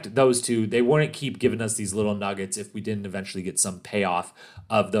expect those two. They wouldn't keep giving us these little nuggets if we didn't eventually get some payoff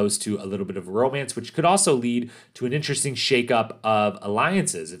of those two, a little bit of romance, which could also lead to an interesting shakeup of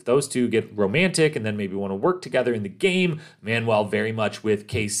alliances. If those two get romantic and then maybe want to work together in the game, Manuel very much with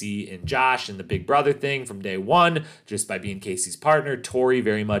Casey and Josh and the Big Brother thing from day one, just by being Casey's partner. Tori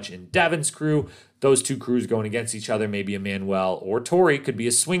very much in Devin's crew. Those two crews going against each other, maybe Emanuel or Tori could be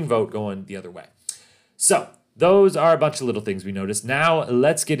a swing vote going the other way. So those are a bunch of little things we noticed. Now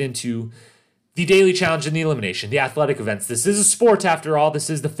let's get into the daily challenge and the elimination, the athletic events. This is a sport after all. This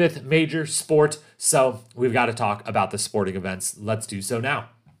is the 5th major sport. So we've got to talk about the sporting events. Let's do so now.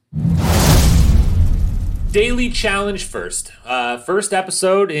 Daily challenge first. First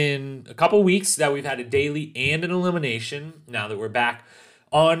episode in a couple weeks that we've had a daily and an elimination. Now that we're back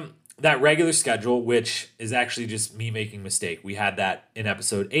on that regular schedule, which is actually just me making a mistake. We had that in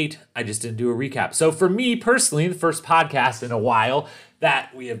episode 8. I just didn't do a recap. So for me personally, the first podcast in a while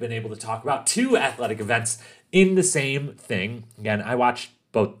that we have been able to talk about 2 athletic events in the same thing. Again, I watched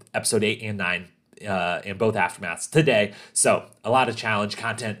both episode 8 and 9 and both aftermaths today. So a lot of challenge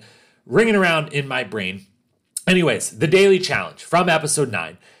content ringing around in my brain. Anyways, the daily challenge from episode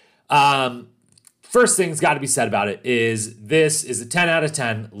 9. First thing's got to be said about it is this is a 10 out of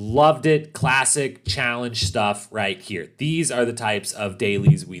 10. Loved it. Classic challenge stuff right here. These are the types of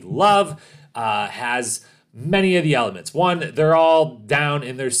dailies we love. Has many of the elements. One, they're all down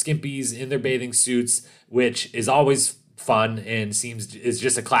in their skimpies, in their bathing suits, which is always fun and is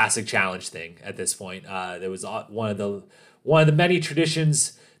just a classic challenge thing at this point. There was one of the many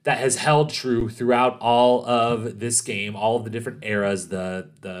traditions that has held true throughout all of this game, all of the different eras,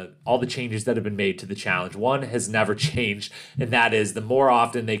 all the changes that have been made to the challenge. One has never changed, and that is the more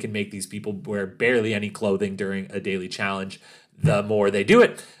often they can make these people wear barely any clothing during a daily challenge, the more they do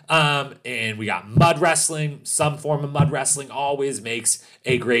it. And we got mud wrestling. Some form of mud wrestling always makes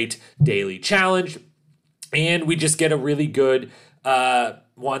a great daily challenge. And we just get a really good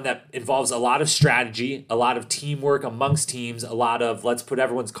one that involves a lot of strategy, a lot of teamwork amongst teams, a lot of let's put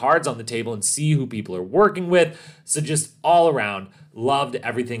everyone's cards on the table and see who people are working with. So just all around, loved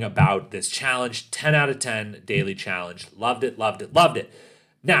everything about this challenge. 10 out of 10 daily challenge. Loved it, loved it, loved it.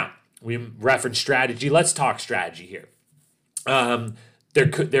 Now, we referenced strategy. Let's talk strategy here.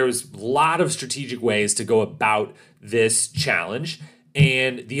 There was a lot of strategic ways to go about this challenge.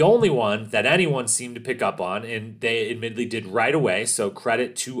 And the only one that anyone seemed to pick up on, and they admittedly did right away, so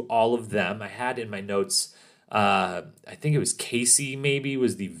credit to all of them. I had in my notes, I think it was Casey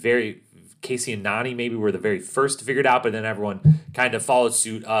Casey and Nani maybe were the very first to figure it out, but then everyone kind of followed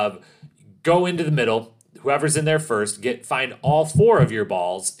suit of go into the middle, whoever's in there first, find all 4 of your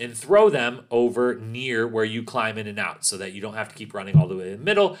balls and throw them over near where you climb in and out so that you don't have to keep running all the way in the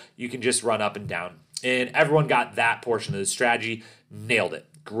middle. You can just run up and down. And everyone got that portion of the strategy. Nailed it.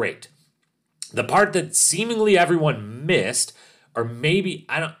 Great. The part that seemingly everyone missed, or maybe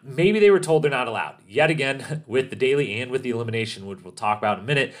they were told they're not allowed. Yet again, with the daily and with the elimination, which we'll talk about in a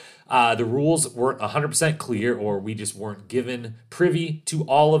minute, the rules weren't 100% clear, or we just weren't given privy to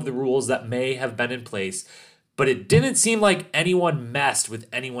all of the rules that may have been in place. But it didn't seem like anyone messed with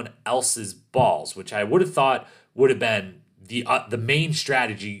anyone else's balls, which I would have thought would have been the main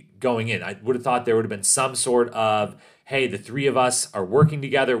strategy going in. I would have thought there would have been some sort of, hey, the three of us are working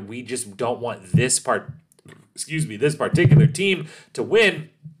together. We just don't want this particular team to win.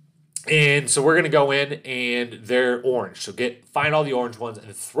 And so we're going to go in and they're orange. So find all the orange ones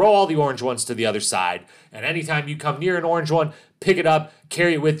and throw all the orange ones to the other side. And anytime you come near an orange one, pick it up,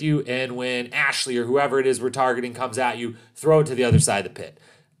 carry it with you. And when Ashley or whoever it is we're targeting comes at you, throw it to the other side of the pit.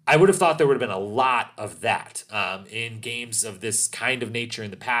 I would have thought there would have been a lot of that in games of this kind of nature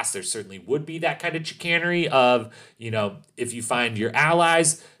in the past. There certainly would be that kind of chicanery of, if you find your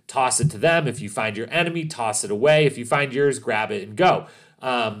allies, toss it to them. If you find your enemy, toss it away. If you find yours, grab it and go.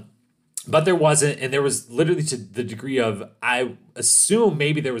 But there wasn't, and there was literally to the degree of, I assume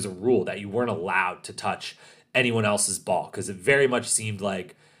maybe there was a rule that you weren't allowed to touch anyone else's ball, because it very much seemed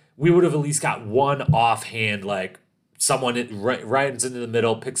like we would have at least got one offhand, like someone rides into the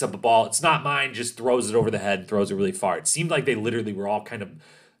middle, picks up a ball, it's not mine, just throws it over the head and throws it really far. It seemed like they literally were all kind of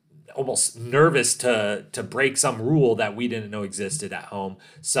almost nervous to break some rule that we didn't know existed at home.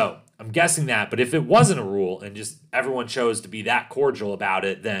 So I'm guessing that, but if it wasn't a rule and just everyone chose to be that cordial about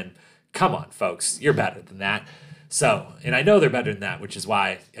it, then come on, folks, you're better than that. So, and I know they're better than that, which is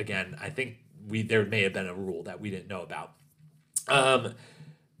why, again, I think there may have been a rule that we didn't know about.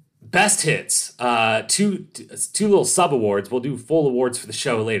 Best hits, two little sub awards. We'll do full awards for the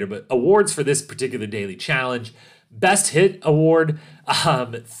show later, but awards for this particular daily challenge. Best hit award,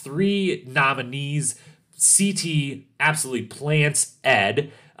 3 nominees. CT absolutely plants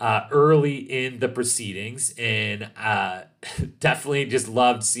Ed early in the proceedings, and definitely just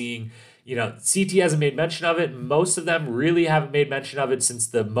loved seeing, CT hasn't made mention of it. Most of them really haven't made mention of it since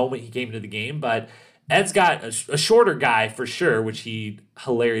the moment he came into the game, but Ed's got a shorter guy for sure, which he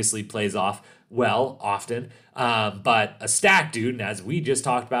hilariously plays off well often, but a stack dude, and as we just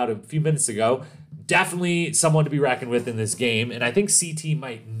talked about a few minutes ago, definitely someone to be reckoned with in this game, and I think CT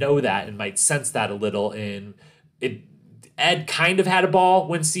might know that and might sense that a little, and Ed kind of had a ball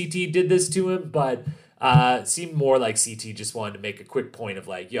when CT did this to him, but seemed more like CT just wanted to make a quick point of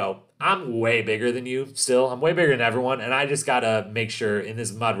like, yo, I'm way bigger than you still. I'm way bigger than everyone, and I just gotta make sure in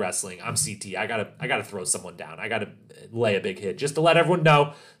this mud wrestling, I'm CT. I gotta throw someone down. I gotta lay a big hit just to let everyone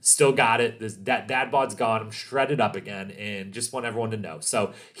know, still got it. That dad bod's gone. I'm shredded up again, and just want everyone to know.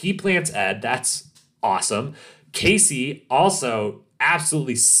 So he plants Ed. That's awesome. Casey also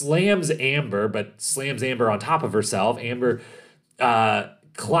absolutely slams Amber, but slams Amber on top of herself. Amber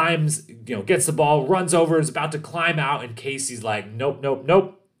climbs, gets the ball, runs over, is about to climb out, and Casey's like, nope,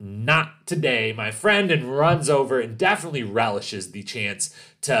 not today, my friend, and runs over and definitely relishes the chance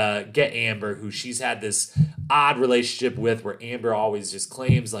to get Amber, who she's had this odd relationship with, where Amber always just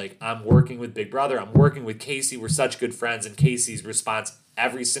claims, like, I'm working with Big Brother, I'm working with Casey, we're such good friends, and Casey's response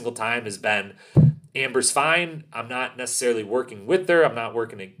every single time has been, Amber's fine, I'm not necessarily working with her, I'm not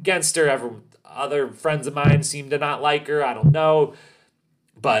working against her, other friends of mine seem to not like her, I don't know,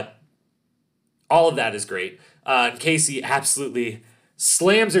 but all of that is great. Casey absolutely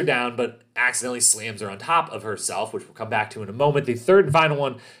slams her down, but accidentally slams her on top of herself, which we'll come back to in a moment. The third and final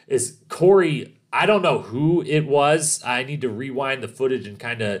one is Corey. I don't know who it was. I need to rewind the footage and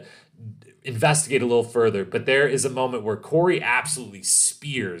kind of investigate a little further. But there is a moment where Corey absolutely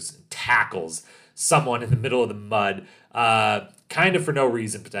spears and tackles someone in the middle of the mud, kind of for no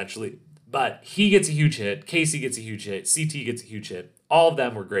reason, potentially. But he gets a huge hit. Casey gets a huge hit. CT gets a huge hit. All of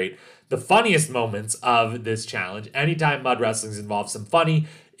them were great. The funniest moments of this challenge, anytime mud wrestling involves some funny,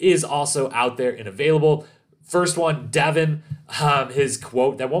 is also out there and available. First one, Devin, his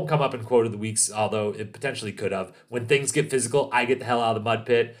quote, that won't come up in quote of the weeks, although it potentially could have. When things get physical, I get the hell out of the mud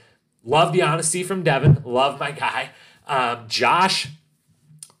pit. Love the honesty from Devin. Love my guy. Josh,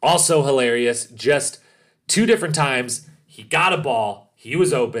 also hilarious. Just 2 different times, he got a ball, he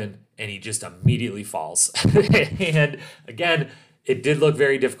was open, and he just immediately falls. And again, it did look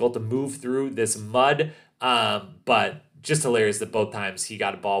very difficult to move through this mud, but just hilarious that both times he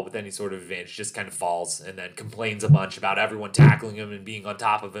got a ball with any sort of advantage, just kind of falls and then complains a bunch about everyone tackling him and being on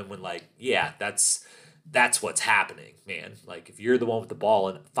top of him when, like, yeah, that's what's happening, man. Like, if you're the one with the ball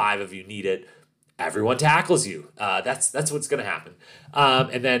and 5 of you need it, everyone tackles you. That's what's going to happen.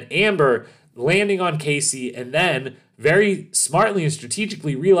 And then Amber landing on Casey and then very smartly and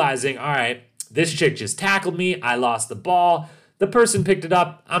strategically realizing, all right, this chick just tackled me. I lost the ball. The person picked it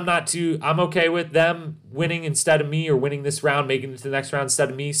up. I'm okay with them winning instead of me, or winning this round, making it to the next round instead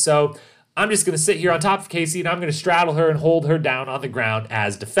of me. So I'm just going to sit here on top of Casey, and I'm going to straddle her and hold her down on the ground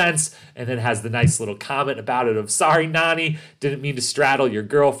as defense. And then has the nice little comment about it of, sorry, Nani, didn't mean to straddle your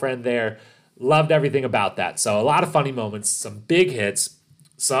girlfriend there. Loved everything about that. So a lot of funny moments, some big hits,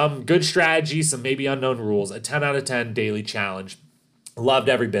 some good strategy, some maybe unknown rules, a 10 out of 10 daily challenge. Loved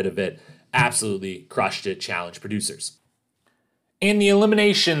every bit of it. Absolutely crushed it, challenge producers. In the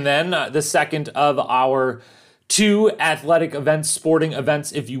elimination, then, the second of our two athletic events, sporting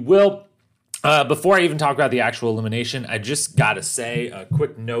events, if you will. Before I even talk about the actual elimination, I just got to say a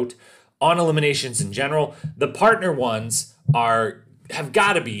quick note on eliminations in general. The partner ones have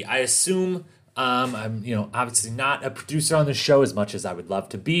got to be, I assume. I'm, obviously not a producer on the show as much as I would love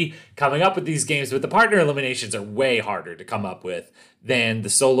to be coming up with these games, but the partner eliminations are way harder to come up with than the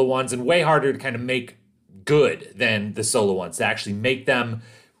solo ones, and way harder to kind of make good than the solo ones, to actually make them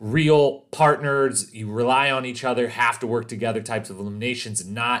real partners. You rely on each other, have to work together types of eliminations,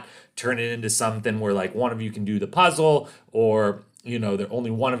 and not turn it into something where like one of you can do the puzzle, or there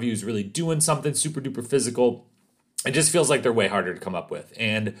only one of you is really doing something super duper physical. It just feels like they're way harder to come up with.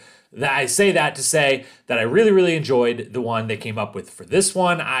 And I say that to say that I really, really enjoyed the one they came up with for this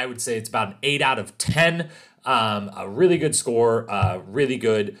one. I would say it's about an 8 out of 10. A really good score, really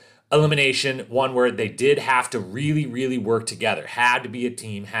good elimination, one where they did have to really, really work together, had to be a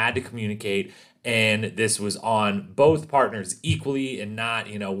team, had to communicate, and this was on both partners equally, and not,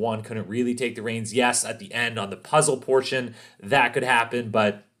 one couldn't really take the reins. Yes, at the end on the puzzle portion, that could happen,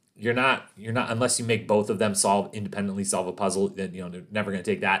 but you're not unless you make both of them independently solve a puzzle, then they're never going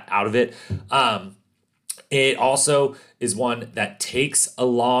to take that out of it. It also is one that takes a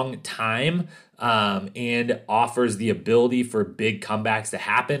long time, and offers the ability for big comebacks to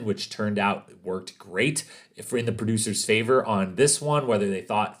happen, which turned out worked great in the producer's favor on this one, whether they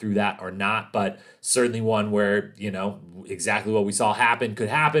thought through that or not. But certainly one where, exactly what we saw could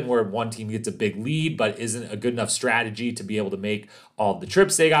happen, where one team gets a big lead, but isn't a good enough strategy to be able to make all the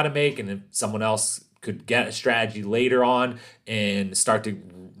trips they got to make. And if someone else could get a strategy later on and start to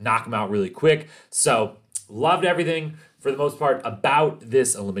knock them out really quick. So loved everything for the most part about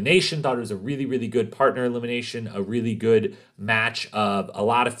this elimination. Thought it was a really, really good partner elimination, a really good match of a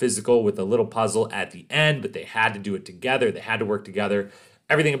lot of physical with a little puzzle at the end, but they had to do it together. They had to work together.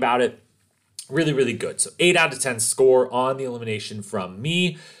 Everything about it, really, really good. So 8 out of 10 score on the elimination from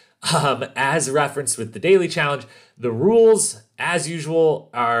me. As referenced with the daily challenge, the rules, as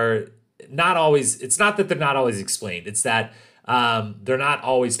usual, are not always, it's not that they're not always explained. It's that they're not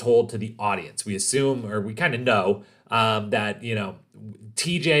always told to the audience. We assume, or we kind of know, that,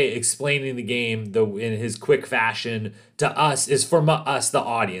 TJ explaining the game in his quick fashion to us is for us, the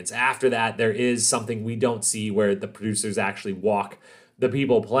audience. After that, there is something we don't see where the producers actually walk the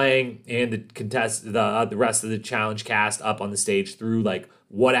people playing and the rest of the challenge cast up on the stage through like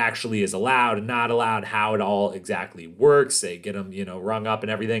what actually is allowed and not allowed, how it all exactly works. They get them, rung up and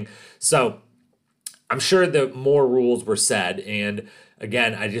everything. So I'm sure that more rules were said. And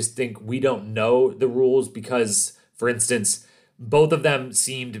again, I just think we don't know the rules because, for instance, both of them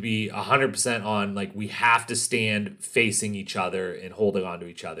seem to be 100% on like we have to stand facing each other and holding on to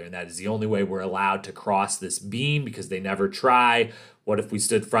each other. And that is the only way we're allowed to cross this beam because they never try. What if we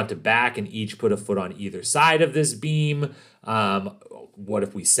stood front to back and each put a foot on either side of this beam? What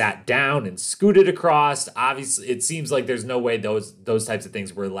if we sat down and scooted across? Obviously, it seems like there's no way those types of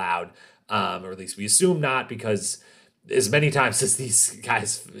things were allowed, or at least we assume not, because as many times as these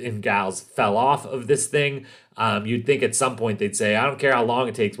guys and gals fell off of this thing, you'd think at some point they'd say, I don't care how long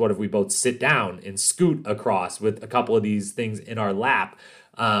it takes, what if we both sit down and scoot across with a couple of these things in our lap?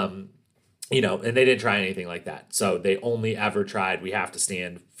 And they didn't try anything like that. So they only ever tried, we have to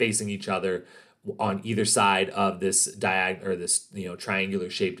stand facing each other on either side of this diagonal or this, triangular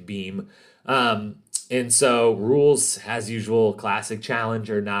shaped beam. And so rules, as usual, classic challenge,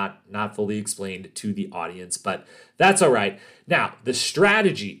 are not fully explained to the audience, but that's all right. Now, the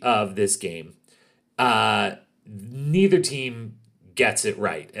strategy of this game, neither team gets it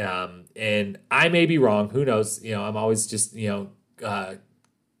right. And I may be wrong. Who knows? I'm always just, QB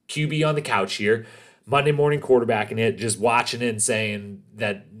on the couch here, Monday morning quarterbacking it, just watching it and saying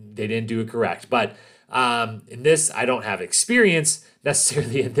that they didn't do it correct. But in this, I don't have experience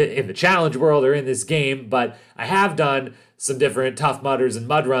necessarily in the challenge world or in this game, but I have done some different Tough Mudders and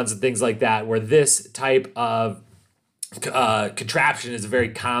mud runs and things like that, where this type of contraption is a very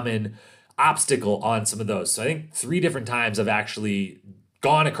common obstacle on some of those. So I think 3 different times I've actually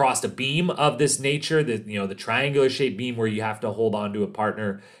gone across a beam of this nature, the triangular shaped beam where you have to hold on to a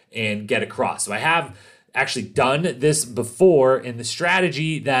partner and get across. So I have actually done this before, in the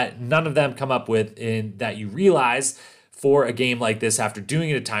strategy that none of them come up with, in that you realize for a game like this after doing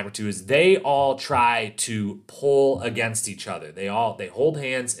it a time or two, is they all try to pull against each other. They hold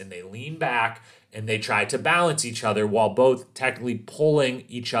hands and they lean back and they try to balance each other while both technically pulling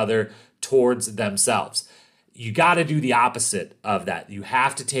each other towards themselves. You got to do the opposite of that. You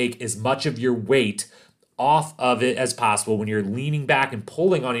have to take as much of your weight off of it as possible. When you're leaning back and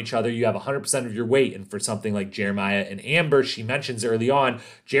pulling on each other, you have 100% of your weight. And for something like Jeremiah and Amber, she mentions early on,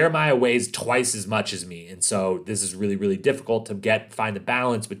 Jeremiah weighs twice as much as me. And so this is really, really difficult to find the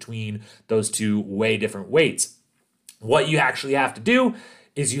balance between those two way different weights. What you actually have to do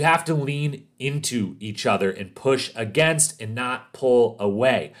is you have to lean into each other and push against and not pull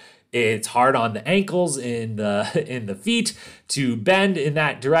away. It's hard on the ankles and the feet to bend in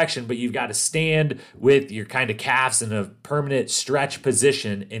that direction, but you've got to stand with your kind of calves in a permanent stretch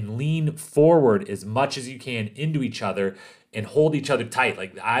position and lean forward as much as you can into each other and hold each other tight.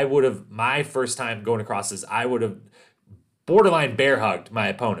 Like my first time going across this, I would have borderline bear hugged my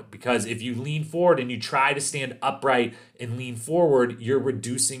opponent, because if you lean forward and you try to stand upright and lean forward, you're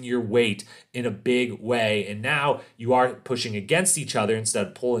reducing your weight in a big way. And now you are pushing against each other instead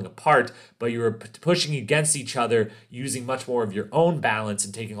of pulling apart, but you're pushing against each other using much more of your own balance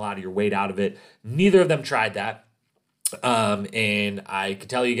and taking a lot of your weight out of it. Neither of them tried that. And I can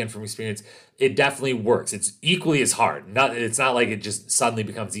tell you again from experience, it definitely works. It's equally as hard. It's not like it just suddenly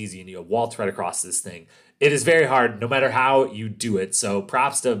becomes easy and you waltz right across this thing. It is very hard no matter how you do it. So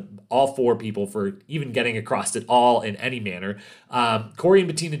props to all four people for even getting across it all in any manner. Corey and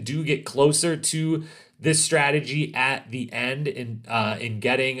Bettina do get closer to this strategy at the end in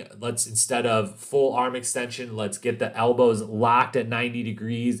getting, instead of full arm extension, let's get the elbows locked at 90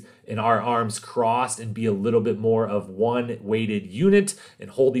 degrees and our arms crossed and be a little bit more of one weighted unit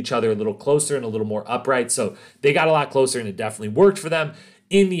and hold each other a little closer and a little more upright. So they got a lot closer and it definitely worked for them.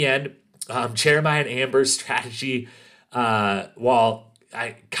 In the end, Jeremiah and Amber's strategy, while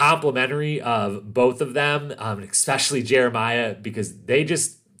complimentary of both of them, especially Jeremiah, because they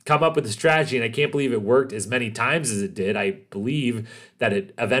just come up with a strategy, and I can't believe it worked as many times as it did. I believe that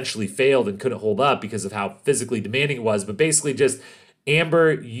it eventually failed and couldn't hold up because of how physically demanding it was. But basically just,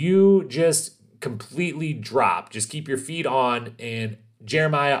 Amber, you just completely drop. Just keep your feet on, and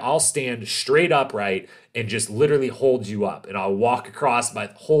Jeremiah, I'll stand straight upright and just literally hold you up. And I'll walk across by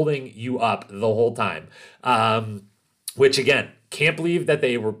holding you up the whole time. Which again, can't believe that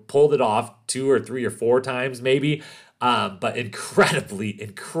they pulled it off 2 or 3 or 4 times maybe. But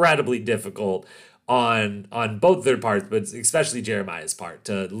incredibly difficult on both their parts, but especially Jeremiah's part,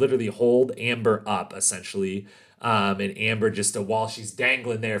 to literally hold Amber up essentially. And Amber just while she's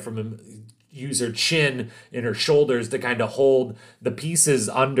dangling there from him, use her chin and her shoulders to kind of hold the pieces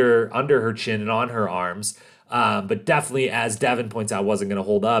under her chin and on her arms. But definitely, as Devin points out, wasn't going to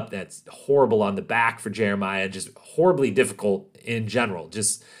hold up. That's horrible on the back for Jeremiah. Just horribly difficult in general.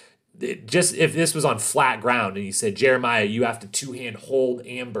 Just if this was on flat ground and you said, Jeremiah, you have to 2-hand hold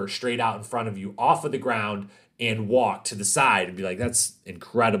Amber straight out in front of you off of the ground and walk to the side, and be like, that's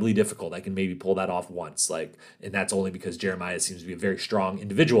incredibly difficult. I can maybe pull that off once, and that's only because Jeremiah seems to be a very strong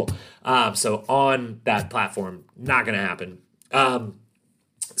individual. So on that platform, not going to happen.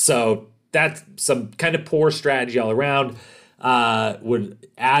 So that's some kind of poor strategy all around.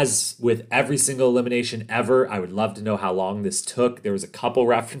 As with every single elimination ever, I would love to know how long this took. There was a couple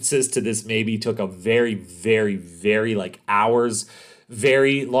references to this maybe took a very, very, very hours,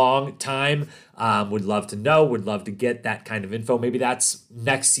 very long time. Would love to know, would love to get that kind of info. Maybe that's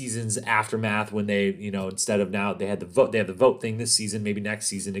next season's aftermath when they, instead of now they have the vote thing this season, maybe next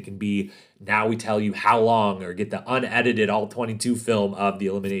season it can be now we tell you how long, or get the unedited all 22 film of the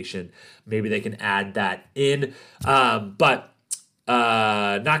elimination. Maybe they can add that in. But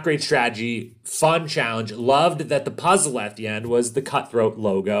not great strategy, fun challenge. Loved that the puzzle at the end was the Cutthroat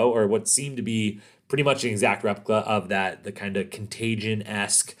logo, or what seemed to be pretty much an exact replica of that, the kind of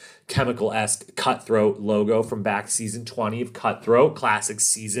Contagion-esque, chemical-esque Cutthroat logo from back season 20 of Cutthroat, classic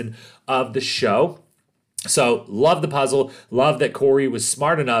season of the show. So love the puzzle, love that Corey was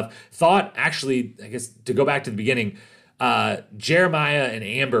smart enough, thought actually, I guess to go back to the beginning, Jeremiah and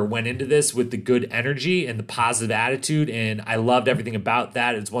Amber went into this with the good energy and the positive attitude, and I loved everything about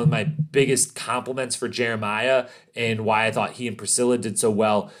that. It's one of my biggest compliments for Jeremiah, and why I thought he and Priscilla did so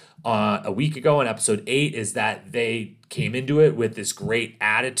well a week ago in episode 8 is that they came into it with this great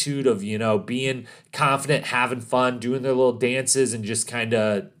attitude of, being confident, having fun, doing their little dances, and just kind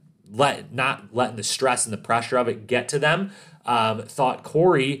of not letting the stress and the pressure of it get to them. Thought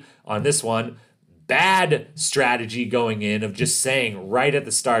Corey on this one, bad strategy going in of just saying right at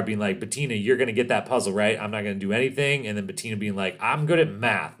the start, being like, Bettina, you're going to get that puzzle, right? I'm not going to do anything. And then Bettina being like, I'm good at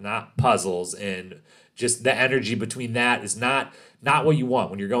math, not puzzles. And just the energy between that is not what you want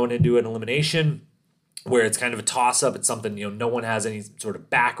when you're going into an elimination. where it's kind of a toss-up. It's something, no one has any sort of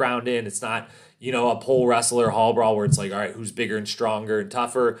background in. It's not, a pole wrestler hall brawl where it's like, all right, who's bigger and stronger and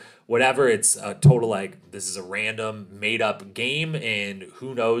tougher, whatever. It's a total, like, this is a random made-up game, and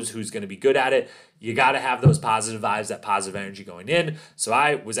who knows who's going to be good at it. You got to have those positive vibes, that positive energy going in. So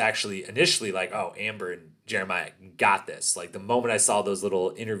I was actually initially like, oh, Amber and Jeremiah got this. Like, the moment I saw those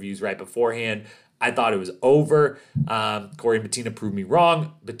little interviews right beforehand, I thought it was over. Corey and Bettina proved me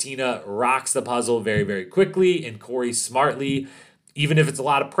wrong. Bettina rocks the puzzle very, very quickly, and Corey smartly, even if it's a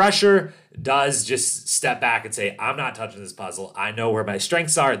lot of pressure, does just step back and say, I'm not touching this puzzle. I know where my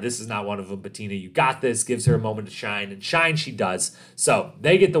strengths are. This is not one of them. Bettina, you got this. Gives her a moment to shine, and shine she does. So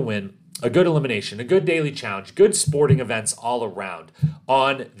they get the win. A good elimination, a good daily challenge, good sporting events all around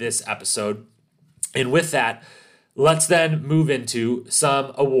on this episode. And with that, let's then move into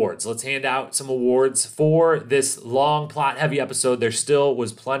some awards. Let's hand out some awards for this long plot-heavy episode. There still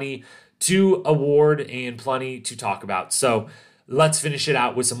was plenty to award and plenty to talk about. So let's finish it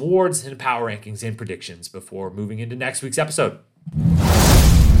out with some awards and power rankings and predictions before moving into next week's episode.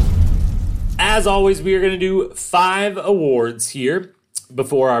 As always, we are going to do 5 awards here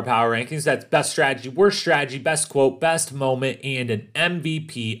before our power rankings. That's best strategy, worst strategy, best quote, best moment, and an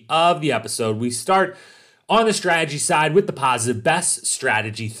MVP of the episode. We start on the strategy side with the positive best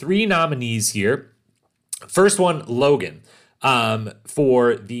strategy. 3 nominees here. First one, Logan,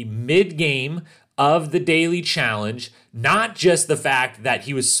 for the mid-game of the daily challenge. Not just the fact that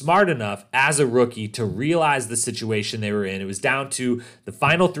he was smart enough as a rookie to realize the situation they were in. It was down to the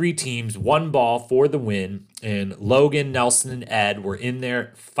final 3 teams, 1 ball for the win, and Logan, Nelson, and Ed were in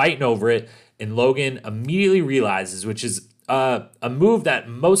there fighting over it, and Logan immediately realizes, which is a move that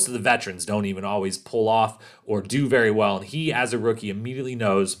most of the veterans don't even always pull off or do very well, and he, as a rookie, immediately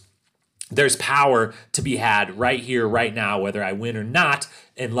knows there's power to be had right here, right now, whether I win or not,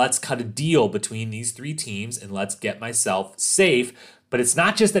 and let's cut a deal between these 3 teams and let's get myself safe. But it's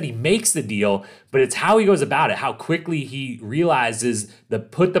not just that he makes the deal, but it's how he goes about it, how quickly he realizes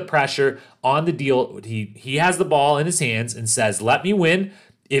put the pressure on the deal. He has the ball in his hands and says, let me win.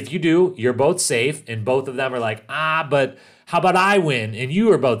 If you do, you're both safe. And both of them are like, but how about I win? And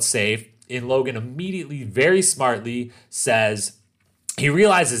you are both safe. And Logan immediately, very smartly says, he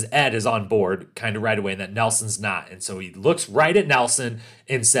realizes Ed is on board kind of right away and that Nelson's not. And so he looks right at Nelson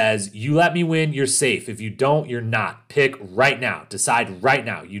and says, you let me win, you're safe. If you don't, you're not. Pick right now. Decide right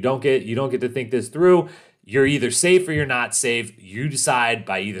now. You don't get to think this through. You're either safe or you're not safe. You decide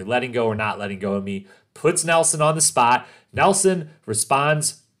by either letting go or not letting go of me. Puts Nelson on the spot. Nelson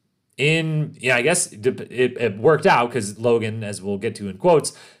responds I guess it worked out because Logan, as we'll get to in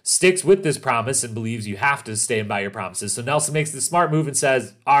quotes, sticks with this promise and believes you have to stand by your promises. So Nelson makes the smart move and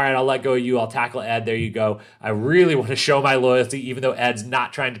says, all right, I'll let go of you. I'll tackle Ed. There you go. I really want to show my loyalty, even though Ed's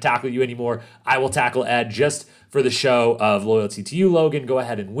not trying to tackle you anymore. I will tackle Ed just for the show of loyalty to you, Logan. Go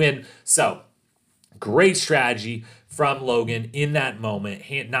ahead and win. So great strategy from Logan in that moment,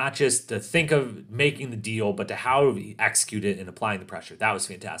 not just to think of making the deal, but to how he executed it and applying the pressure. That was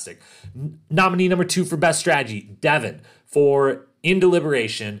fantastic. Nominee number 2 for best strategy, Devin, for In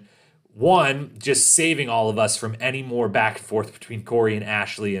Deliberation. 1, just saving all of us from any more back and forth between Corey and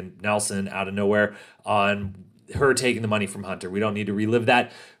Ashley and Nelson out of nowhere on her taking the money from Hunter. We don't need to relive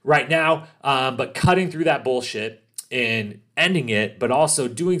that right now, but cutting through that bullshit and ending it, but also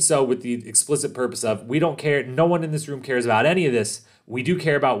doing so with the explicit purpose of, we don't care, no one in this room cares about any of this. We do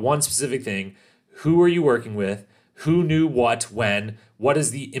care about one specific thing. Who are you working with? Who knew what, when? What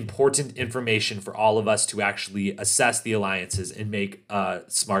is the important information for all of us to actually assess the alliances and make a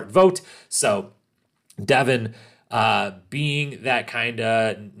smart vote? So Devin, being that kind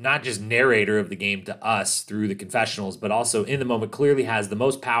of not just narrator of the game to us through the confessionals, but also in the moment clearly has the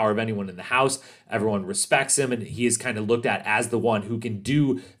most power of anyone in the house. Everyone respects him, and he is kind of looked at as the one who can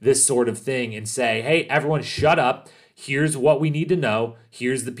do this sort of thing and say, hey, everyone shut up. Here's what we need to know.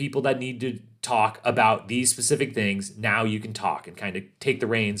 Here's the people that need to talk about these specific things. Now you can talk and kind of take the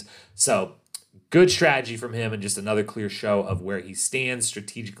reins. So good strategy from him, and just another clear show of where he stands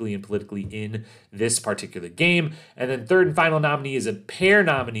strategically and politically in this particular game. And then third and final nominee is a pair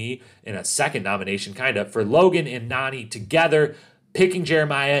nominee and a second nomination kind of for Logan and Nany together, picking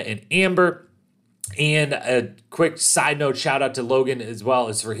Jeremiah and Amber. And a quick side note, shout out to Logan as well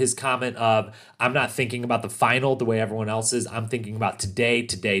as for his comment of, I'm not thinking about the final the way everyone else is. I'm thinking about today.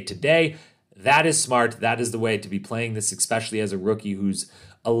 That is smart. That is the way to be playing this, especially as a rookie whose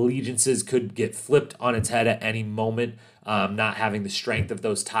allegiances could get flipped on its head at any moment, not having the strength of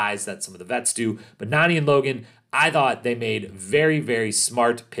those ties that some of the vets do. But Nany and Logan, I thought they made very, very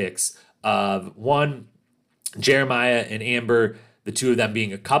smart picks of, one, Jeremiah and Amber the two of them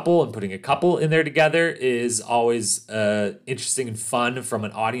being a couple and putting a couple in there together is always interesting and fun from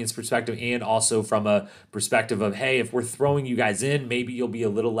an audience perspective, and also from a perspective of, hey, if we're throwing you guys in, maybe you'll be a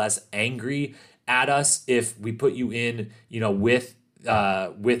little less angry at us if we put you in, with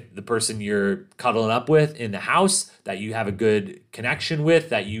the person you're cuddling up with in the house that you have a good connection with,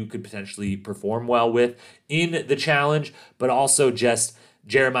 that you could potentially perform well with in the challenge. But also just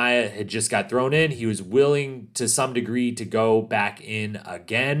Jeremiah had just got thrown in. He was willing to some degree to go back in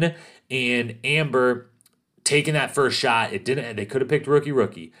again. And Amber taking that first shot, they could have picked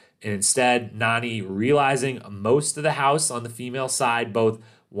rookie. And instead, Nany, realizing most of the house on the female side both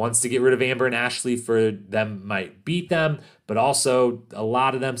wants to get rid of Amber and Ashley for them might beat them, but also a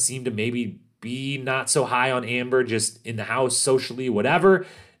lot of them seem to maybe be not so high on Amber just in the house, socially, whatever,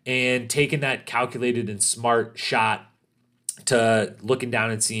 and taking that calculated and smart shot to looking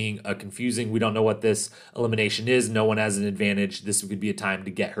down and seeing a confusing, we don't know what this elimination is, no one has an advantage, this could be a time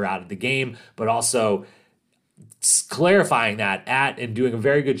to get her out of the game, but also clarifying that and doing a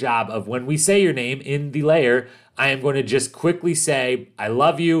very good job of, when we say your name in the layer, I am going to just quickly say, I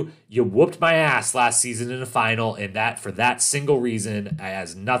love you. You whooped my ass last season in a final, and that for that single reason, it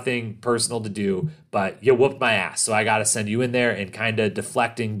has nothing personal to do, but you whooped my ass. So I got to send you in there, and kind of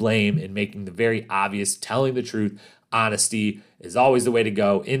deflecting blame and making the very obvious, telling the truth. Honesty is always the way to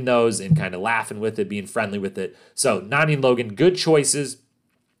go in those, and kind of laughing with it, being friendly with it. So Nany and Logan, good choices.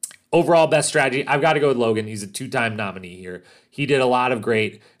 Overall best strategy, I've got to go with Logan. He's a 2-time nominee here. He did a lot of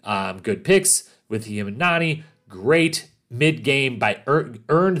great, good picks with him and Nany. Great mid-game by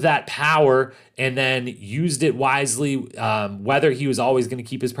earned that power and then used it wisely, whether he was always going to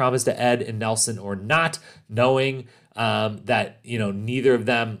keep his promise to Ed and Nelson or not, knowing that neither of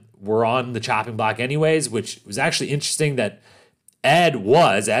them were on the chopping block anyways, which was actually interesting that Ed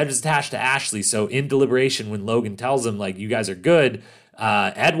was attached to Ashley. So in deliberation, when Logan tells him, like, you guys are good,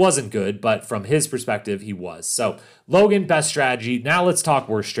 Ed wasn't good, but from his perspective, he was. So Logan, best strategy. Now let's talk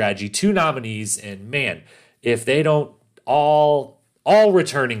worst strategy. 2 nominees, and man, if they don't all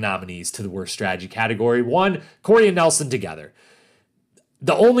returning nominees to the worst strategy category. 1, Corey and Nelson together.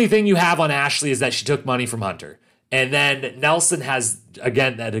 The only thing you have on Ashley is that she took money from Hunter. And then Nelson has,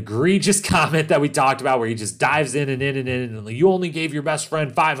 again, that egregious comment that we talked about where he just dives in and in and in. And you only gave your best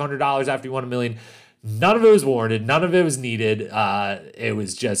friend $500 after you won $1 million. None of it was warranted. None of it was needed. It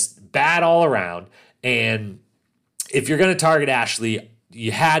was just bad all around. And if you're going to target Ashley,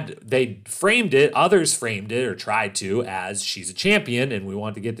 others framed it or tried to, as she's a champion and we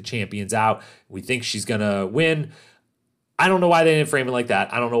want to get the champions out. We think she's going to win. I don't know why they didn't frame it like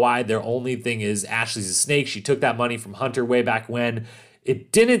that. I don't know why. Their only thing is Ashley's a snake. She took that money from Hunter way back when.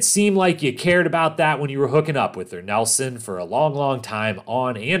 It didn't seem like you cared about that when you were hooking up with her, Nelson, for a long, long time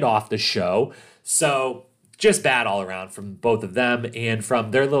on and off the show. So just bad all around from both of them, and from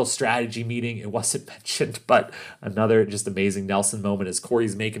their little strategy meeting. It wasn't mentioned, but another just amazing Nelson moment as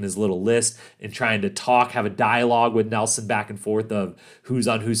Corey's making his little list and trying to have a dialogue with Nelson back and forth of who's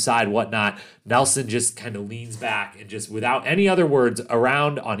on whose side, whatnot. Nelson just kind of leans back and just, without any other words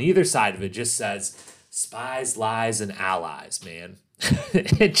around on either side of it, just says, spies, lies, and allies, man.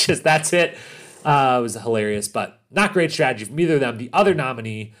 That's it. It was hilarious, but not great strategy from either of them. The other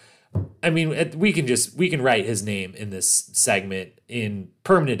nominee, I mean, we can write his name in this segment in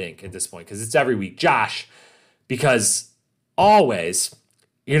permanent ink at this point, because it's every week. Josh, because always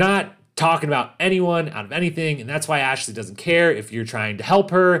you're not talking about anyone out of anything, and that's why Ashley doesn't care if you're trying to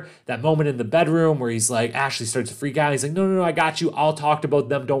help her. That moment in the bedroom where he's like, Ashley starts to freak out. He's like, no, I got you. I'll talk to both of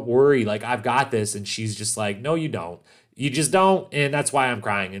them. Don't worry. Like, I've got this. And she's just like, no, you don't. You just don't. And that's why I'm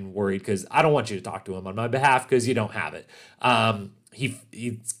crying and worried, because I don't want you to talk to him on my behalf, because you don't have it.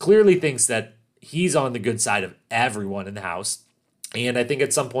 He clearly thinks that he's on the good side of everyone in the house. And I think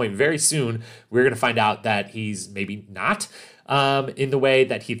at some point very soon, we're going to find out that he's maybe not in the way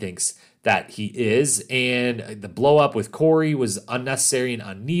that he thinks that he is. And the blow up with Corey was unnecessary and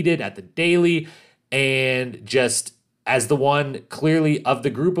unneeded at the daily. And just as the one clearly of the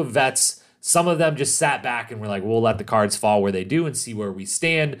group of vets, some of them just sat back and were like, we'll let the cards fall where they do and see where we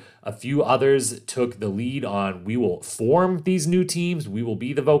stand. A few others took the lead on, we will form these new teams. We will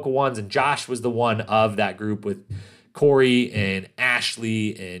be the vocal ones. And Josh was the one of that group with Corey and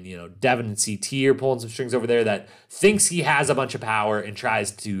Ashley and, Devin and CT are pulling some strings over there, that thinks he has a bunch of power and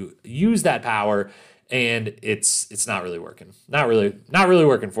tries to use that power. And it's not really working. Not really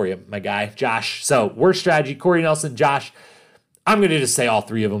working for you, my guy, Josh. So worst strategy, Corey, Nelson, Josh. I'm going to just say all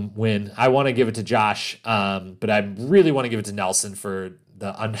 3 of them win. I want to give it to Josh, but I really want to give it to Nelson for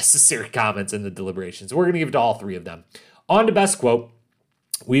the unnecessary comments and the deliberations. We're going to give it to all 3 of them. On to best quote.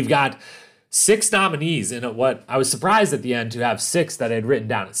 We've got 6 nominees in what I was surprised at the end to have 6 that I had written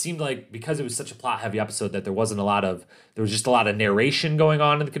down. It seemed like because it was such a plot heavy episode that there was just a lot of narration going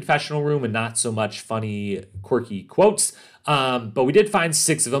on in the confessional room and not so much funny, quirky quotes. But we did find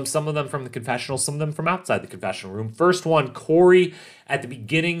 6 of them, some of them from the confessional, some of them from outside the confessional room. First one, Corey at the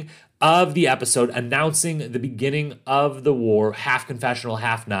beginning of the episode announcing the beginning of the war, half confessional,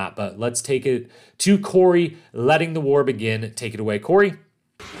 half not. But let's take it to Corey letting the war begin. Take it away, Corey.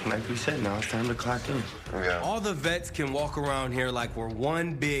 Like we said, now it's time to clock in. Yeah. All the vets can walk around here like we're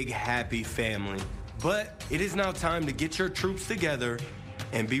one big happy family. But it is now time to get your troops together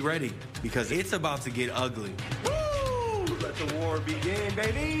and be ready, because it's about to get ugly. Woo! Let the war begin,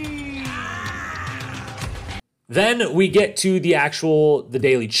 baby! Then we get to the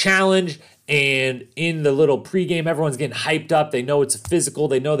daily challenge, and in the little pregame, everyone's getting hyped up. They know it's a physical.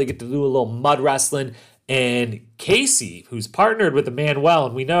 They know they get to do a little mud wrestling. And Casey, who's partnered with Emmanuel,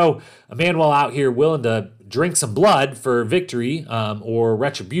 and we know Emmanuel out here willing to drink some blood for victory or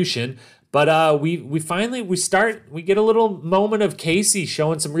retribution. But we get a little moment of Casey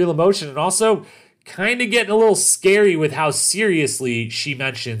showing some real emotion, and also kind of getting a little scary with how seriously she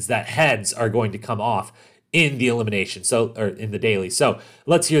mentions that heads are going to come off in the elimination, or in the daily. So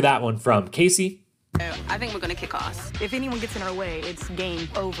let's hear that one from Casey. I think we're going to kick off. If anyone gets in our way, it's game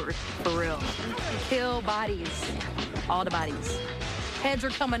over, for real. Kill bodies. All the bodies. Heads are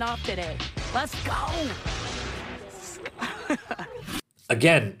coming off today. Let's go!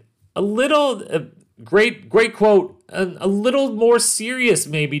 Again, a little, great quote, a little more serious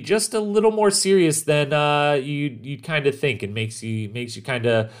maybe, just a little more serious than you'd kind of think, and makes you kind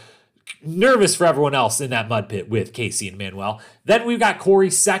of nervous for everyone else in that mud pit with Casey and Manuel. Then we've got Corey,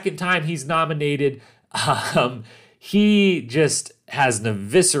 second time he's nominated. He just has an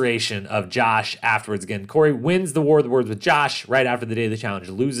evisceration of Josh afterwards. Again, Corey wins the War of the Words with Josh right after the daily challenge,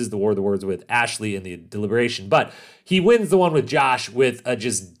 loses the War of the Words with Ashley in the deliberation, but he wins the one with Josh with a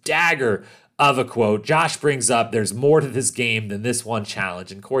just dagger of a quote. Josh brings up there's more to this game than this one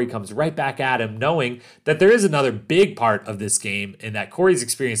challenge, and Corey comes right back at him knowing that there is another big part of this game and that Corey's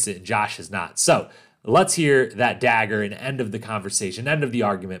experienced it and Josh has not. So let's hear that dagger and end of the conversation, end of the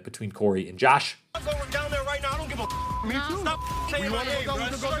argument between Corey and Josh. I'm going down there right now. I don't give a Me too. Stop saying We my want to name, go down.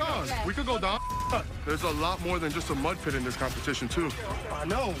 bro. We could go down. We could go down. There's a lot more than just a mud pit in this competition too. I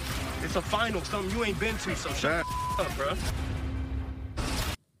know. It's a final, something you ain't been to, so shut up, bro.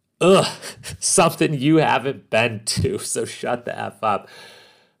 Ugh, something you haven't been to, so shut the F up.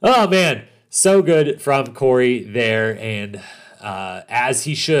 Oh, man, so good from Corey there, and as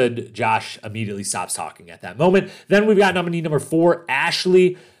he should, Josh immediately stops talking at that moment. Then we've got nominee number 4,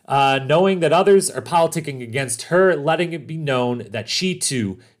 Ashley, knowing that others are politicking against her, letting it be known that she,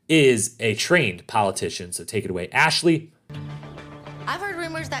 too, is a trained politician. So take it away, Ashley. I've heard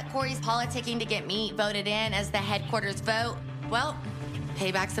rumors that Corey's politicking to get me voted in as the headquarters vote. Well,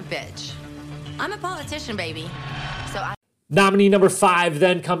 payback's a bitch. I'm a politician, baby. Nominee number 5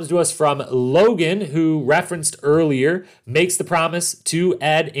 then comes to us from Logan, who referenced earlier, makes the promise to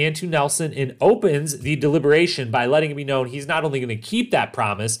Ed and to Nelson and opens the deliberation by letting it be known he's not only going to keep that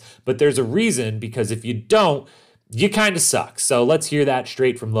promise, but there's a reason, because if you don't, you kind of suck. So let's hear that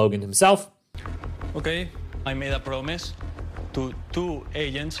straight from Logan himself. Okay, I made a promise to 2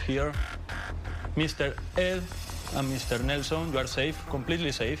 agents here, Mr. Ed and Mr. Nelson. You are safe,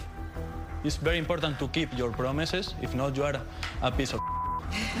 completely safe. It's very important to keep your promises. If not, you are a piece of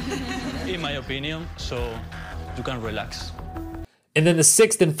in my opinion, so you can relax. And then the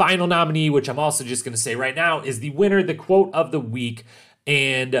 6th and final nominee, which I'm also just going to say right now, is the winner, the quote of the week.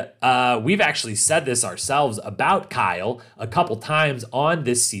 And we've actually said this ourselves about Kyle a couple times on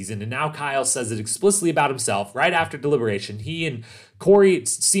this season. And now Kyle says it explicitly about himself right after deliberation. He and Corey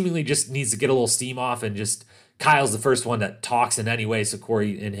seemingly just needs to get a little steam off, and just Kyle's the first one that talks in any way. So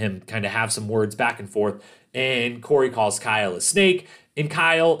Corey and him kind of have some words back and forth. And Corey calls Kyle a snake. And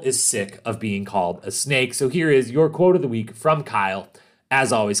Kyle is sick of being called a snake. So here is your quote of the week from Kyle.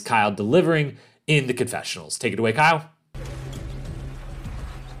 As always, Kyle delivering in the confessionals. Take it away, Kyle.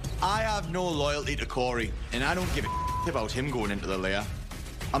 I have no loyalty to Corey, and I don't give a about him going into the lair.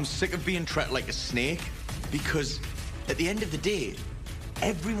 I'm sick of being treated like a snake, because at the end of the day,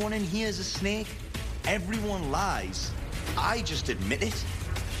 everyone in here is a snake. Everyone lies. I just admit it.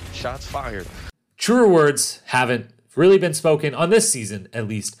 Shots fired. Truer words haven't really been spoken on this season, at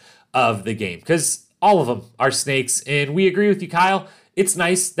least, of the game, because all of them are snakes. And we agree with you, Kyle. It's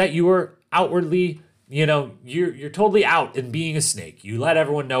nice that you are outwardly, you're totally out in being a snake. You let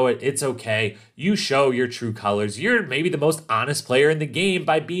everyone know it. It's okay. You show your true colors. You're maybe the most honest player in the game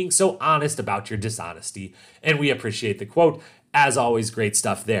by being so honest about your dishonesty. And we appreciate the quote as always, great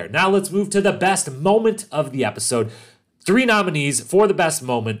stuff there. Now let's move to the best moment of the episode. 3 nominees for the best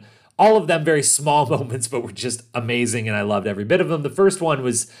moment. All of them very small moments, but were just amazing, and I loved every bit of them. The first one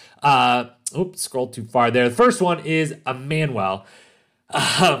was, scrolled too far there. The first one is Emmanuel.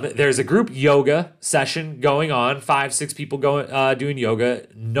 There's a group yoga session going on, 5-6 people doing yoga,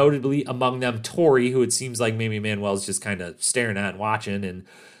 notably among them Tori, who it seems like maybe Manuel's just kind of staring at and watching and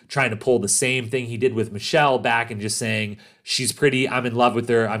trying to pull the same thing he did with Michelle back and just saying, she's pretty, I'm in love with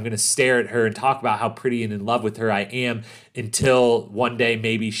her, I'm going to stare at her and talk about how pretty and in love with her I am until one day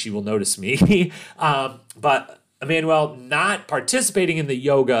maybe she will notice me. But Emmanuel not participating in the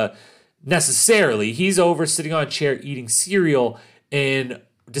yoga necessarily. He's over sitting on a chair eating cereal and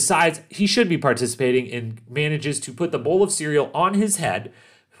decides he should be participating and manages to put the bowl of cereal on his head,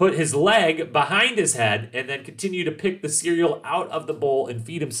 put his leg behind his head, and then continue to pick the cereal out of the bowl and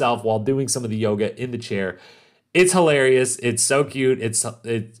feed himself while doing some of the yoga in the chair. It's hilarious. It's so cute. It's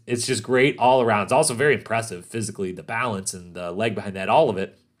just great all around. It's also very impressive physically, the balance and the leg behind that, all of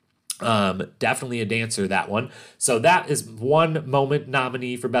it. Definitely a dancer, that one. So that is one moment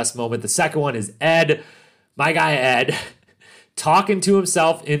nominee for best moment. The second one is Ed, my guy Ed, talking to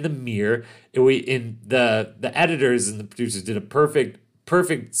himself in the mirror. The editors and the producers did a perfect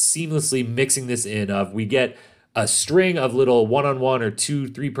seamlessly mixing this in of we get a string of little one-on-one or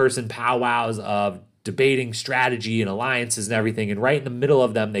 2-3 person powwows of debating strategy and alliances and everything, and right in the middle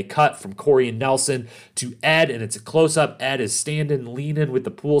of them they cut from Corey and Nelson to Ed, and it's a close-up. Ed is standing leaning with the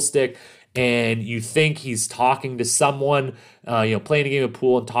pool stick, and you think he's talking to someone, playing a game of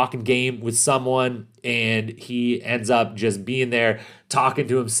pool and talking game with someone, and he ends up just being there talking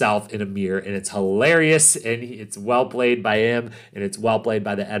to himself in a mirror, and it's hilarious, and it's well played by him, and it's well played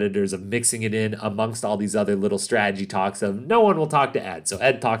by the editors of mixing it in amongst all these other little strategy talks of no one will talk to Ed, so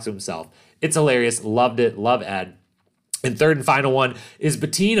Ed talks to himself. It's hilarious. Loved it. Love Ed. And third and final one is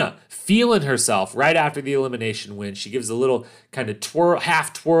Bettina feeling herself right after the elimination win. She gives a little kind of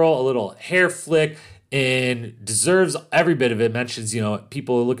half twirl, a little hair flick, and deserves every bit of it. Mentions,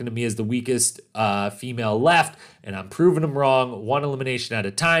 people are looking to me as the weakest female left, and I'm proving them wrong. One elimination at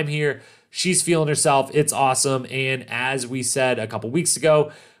a time here. She's feeling herself. It's awesome. And as we said a couple weeks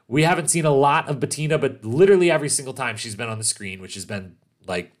ago, we haven't seen a lot of Bettina, but literally every single time she's been on the screen, which has been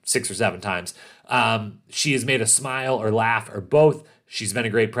like 6 or 7 times, she has made a smile or laugh or both. She's been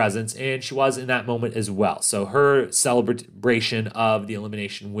a great presence, and she was in that moment as well. So her celebration of the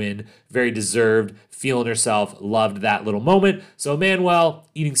elimination win, very deserved, feeling herself, loved that little moment. So Manuel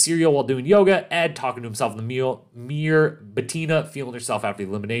eating cereal while doing yoga, Ed talking to himself in the mirror, Bettina feeling herself after the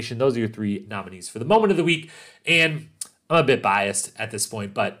elimination. Those are your 3 nominees for the moment of the week. And I'm a bit biased at this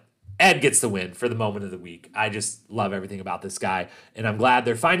point, but Ed gets the win for the moment of the week. I just love everything about this guy, and I'm glad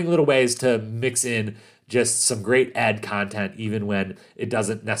they're finding little ways to mix in just some great Ed content, even when it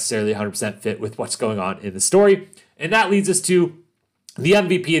doesn't necessarily 100% fit with what's going on in the story. And that leads us to the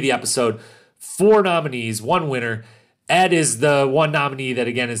MVP of the episode. 4 nominees, 1 winner. Ed is the one nominee that,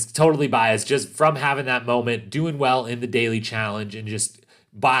 again, is totally biased just from having that moment, doing well in the daily challenge, and just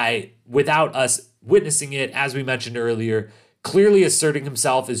without us witnessing it, as we mentioned earlier, clearly asserting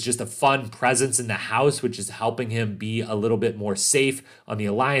himself as just a fun presence in the house, which is helping him be a little bit more safe on the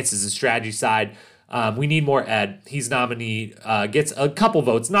alliances and strategy side. We need more Ed. He's nominee, gets a couple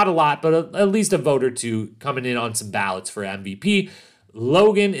votes, not a lot, but at least a vote or 2 coming in on some ballots for MVP.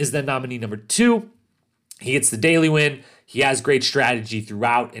 Logan is then nominee number 2. He gets the daily win. He has great strategy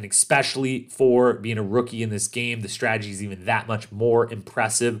throughout, and especially for being a rookie in this game, the strategy is even that much more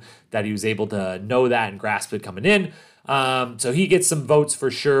impressive that he was able to know that and grasp it coming in. So he gets some votes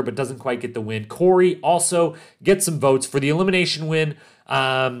for sure, but doesn't quite get the win. Corey also gets some votes for the elimination win.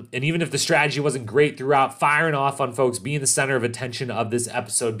 And even if the strategy wasn't great throughout, firing off on folks, being the center of attention of this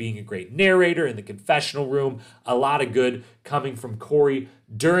episode, being a great narrator in the confessional room, a lot of good coming from Corey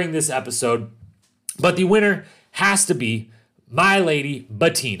during this episode. But the winner has to be my lady,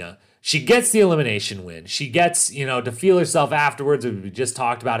 Bettina. She gets the elimination win. She gets, to feel herself afterwards, as we just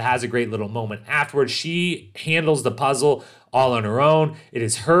talked about, has a great little moment afterwards. She handles the puzzle all on her own. It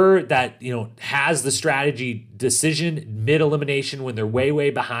is her that, has the strategy decision mid-elimination when they're way,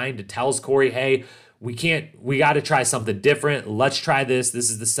 way behind. It tells Corey, hey, we got to try something different. Let's try this. This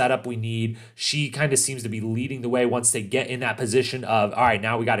is the setup we need. She kind of seems to be leading the way once they get in that position of, all right,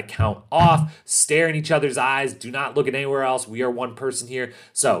 now we got to count off, stare in each other's eyes, do not look at anywhere else. We are one person here.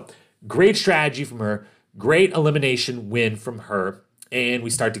 So, great strategy from her, great elimination win from her, and we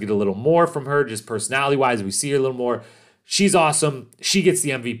start to get a little more from her, just personality-wise. We see her a little more. She's awesome. She gets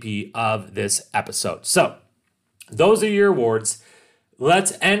the MVP of this episode. So, those are your awards.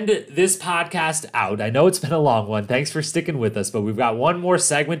 Let's end this podcast out. I know it's been a long one. Thanks for sticking with us, but we've got one more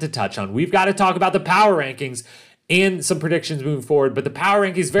segment to touch on. We've got to talk about the power rankings and some predictions moving forward. But the power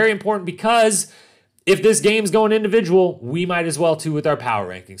ranking is very important because if this game's going individual, we might as well too with our power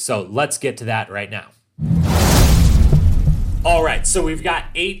rankings. So let's get to that right now. All right, so we've got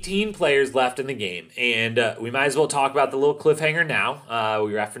 18 players left in the game, and we might as well talk about the little cliffhanger now.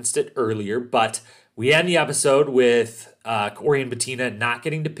 We referenced it earlier, but we end the episode with Corey and Bettina not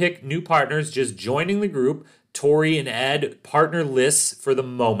getting to pick new partners, just joining the group. Tori and Ed partnerless for the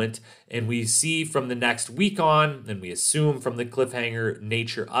moment, and we see from the next week on, and we assume from the cliffhanger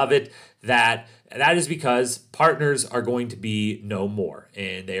nature of it, that is because partners are going to be no more,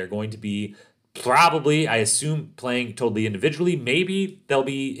 and they are going to be probably, I assume, playing totally individually. Maybe they'll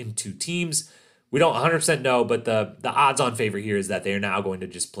be in two teams. We don't 100% know, but the odds-on favorite here is that they are now going to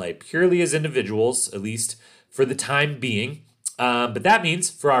just play purely as individuals, at least for the time being. But that means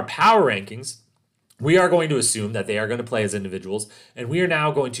for our power rankings, we are going to assume that they are going to play as individuals, and we are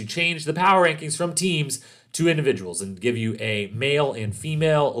now going to change the power rankings from teams to individuals and give you a male and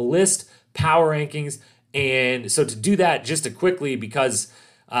female list power rankings. And so to do that, just to quickly, because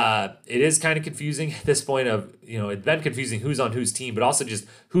it is kind of confusing at this point of, it's been confusing who's on whose team, but also just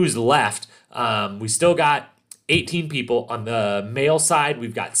who's left. We still got 18 people. On the male side,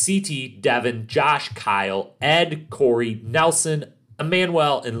 we've got CT, Devin, Josh, Kyle, Ed, Corey, Nelson,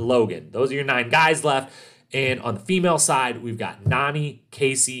 Emmanuel, and Logan. Those are your 9 guys left. And on the female side, we've got Nani,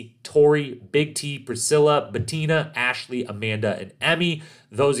 Casey, Tori, Big T, Priscilla, Bettina, Ashley, Amanda, and Emmy.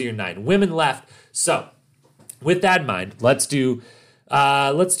 Those are your 9 women left. So with that in mind, let's do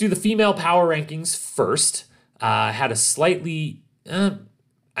the female power rankings first. Had a slightly,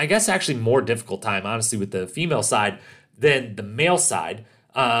 I guess actually more difficult time, honestly, with the female side than the male side.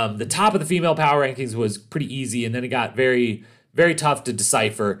 The top of the female power rankings was pretty easy, and then it got very, very tough to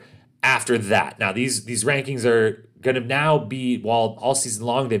decipher after that. Now, these rankings are going to now be, while all season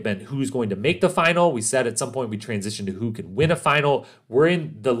long they've been who's going to make the final. We said at some point we transitioned to who can win a final. We're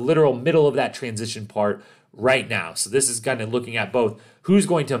in the literal middle of that transition part right now. So this is kind of looking at both who's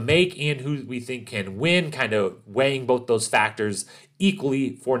going to make and who we think can win, kind of weighing both those factors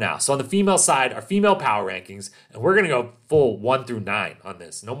equally for now. So on the female side, our female power rankings, and we're going to go full 1 through 9 on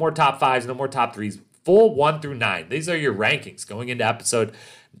this. No more top 5s, no more top 3s, full 1 through 9. These are your rankings going into episode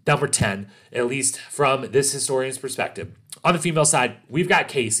number 10, at least from this historian's perspective. On the female side, we've got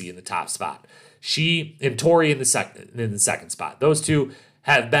Casey in the top spot. She and Tori in the second spot. Those two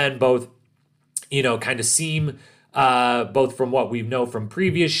have been both, kind of seem, both from what we know from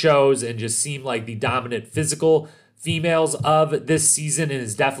previous shows, and just seem like the dominant physical females of this season, and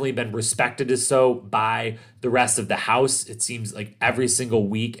has definitely been respected as so by the rest of the house. It seems like every single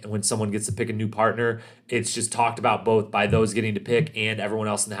week when someone gets to pick a new partner, it's just talked about both by those getting to pick and everyone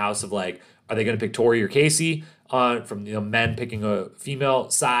else in the house of like, are they going to pick Tori or Casey from men picking a female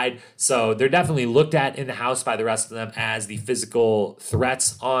side? So they're definitely looked at in the house by the rest of them as the physical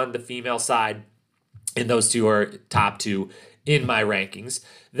threats on the female side. And those two are top 2 in my rankings.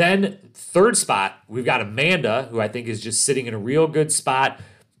 Then third spot, we've got Amanda, who I think is just sitting in a real good spot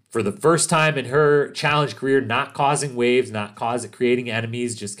for the first time in her challenge career, not causing waves, not creating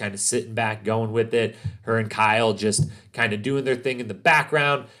enemies, just kind of sitting back, going with it. Her and Kyle just kind of doing their thing in the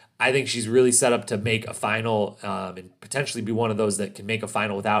background. I think she's really set up to make a final and potentially be one of those that can make a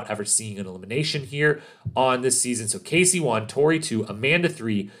final without ever seeing an elimination here on this season. So Casey 1, Tori 2, Amanda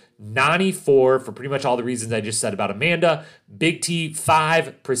 3, Nani 4 for pretty much all the reasons I just said about Amanda, Big T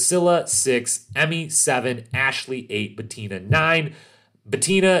 5, Priscilla 6, Emmy 7, Ashley 8, Bettina 9.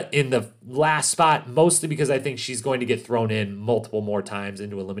 Bettina in the last spot, mostly because I think she's going to get thrown in multiple more times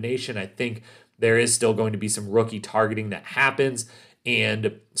into elimination. I think there is still going to be some rookie targeting that happens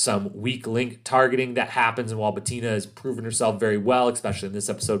and some weak link targeting that happens. And while Bettina has proven herself very well, especially in this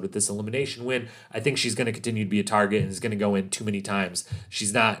episode with this elimination win, I think she's going to continue to be a target and is going to go in too many times.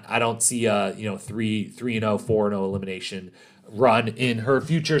 She's not, I don't see a 3-0, 4-0 elimination run in her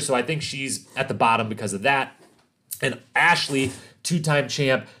future. So I think she's at the bottom because of that. And Ashley, 2-time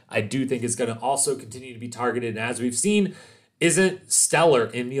champ, I do think is going to also continue to be targeted. And as we've seen, isn't stellar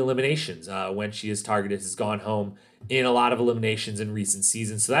in the eliminations. When she is targeted, has gone home in a lot of eliminations in recent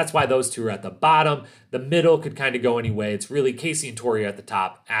seasons. So that's why those two are at the bottom. The middle could kind of go any way. It's really Casey and Tori are at the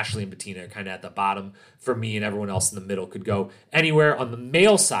top. Ashley and Bettina are kind of at the bottom for me, and everyone else in the middle could go anywhere. On the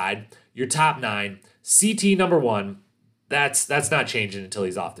male side, your top 9, CT number 1, that's not changing until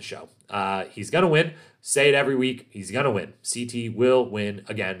he's off the show. He's going to win. Say it every week. He's going to win. CT will win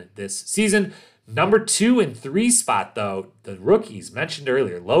again this season. Number 2 and 3 spot, though, the rookies mentioned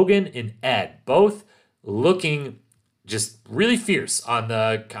earlier, Logan and Ed, both looking just really fierce on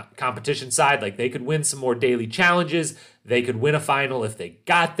the competition side. Like, they could win some more daily challenges. They could win a final if they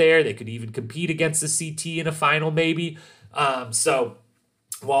got there. They could even compete against the CT in a final maybe. So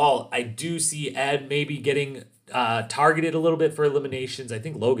while I do see Ed maybe getting targeted a little bit for eliminations, I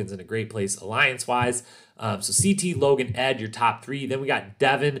think Logan's in a great place alliance-wise. So CT, Logan, Ed, your top three. Then we got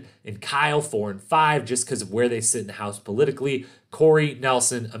Devin and Kyle, 4 and 5, just because of where they sit in the house politically. Corey,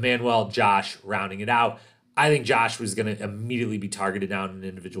 Nelson, Emmanuel, Josh, rounding it out. I think Josh was going to immediately be targeted down in an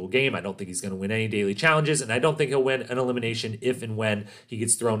individual game. I don't think he's going to win any daily challenges, and I don't think he'll win an elimination if and when he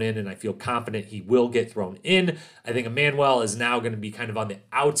gets thrown in, and I feel confident he will get thrown in. I think Emmanuel is now going to be kind of on the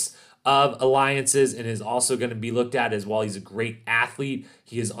outs of alliances and is also going to be looked at as, while he's a great athlete,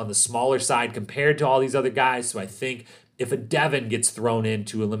 he is on the smaller side compared to all these other guys. So I think if a Devin gets thrown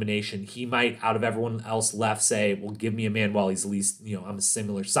into elimination, he might, out of everyone else left, say, well, give me Emmanuel. He's at least, I'm a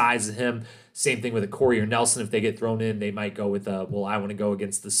similar size as him. Same thing with a Corey or Nelson. If they get thrown in, they might go with I want to go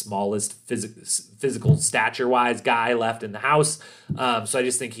against the smallest physical stature-wise guy left in the house. So I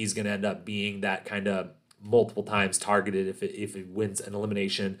just think he's going to end up being that kind of multiple times targeted if it wins an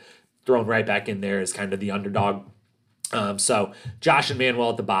elimination, thrown right back in there as kind of the underdog. So Josh and Manuel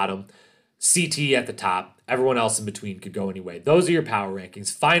at the bottom, CT at the top. Everyone else in between could go anyway. Those are your power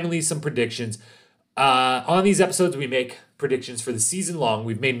rankings. Finally, some predictions. On these episodes, we make predictions for the season long.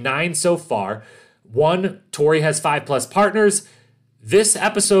 We've made 9 so far. 1, Tori has 5+ partners. This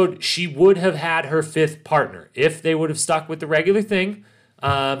episode, she would have had her 5th partner if they would have stuck with the regular thing.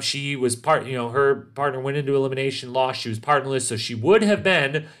 She was her partner went into elimination, lost. She was partnerless, so she would have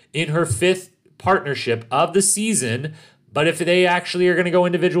been in her 5th partnership of the season. But if they actually are going to go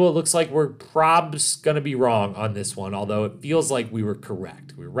individual, it looks like we're probs going to be wrong on this one, although it feels like we were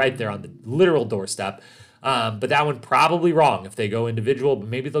correct. We were right there on the literal doorstep. But that one probably wrong if they go individual, but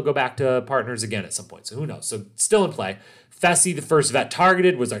maybe they'll go back to partners again at some point. So who knows? So still in play. Fessy, the first vet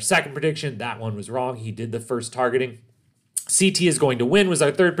targeted, was our second prediction. That one was wrong. He did the first targeting. CT is going to win was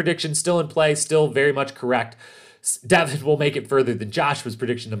our third prediction. Still in play. Still very much correct. Devin will make it further than Josh was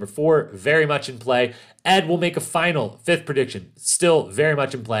prediction number 4. Very much in play. Ed will make a final. 5th prediction. Still very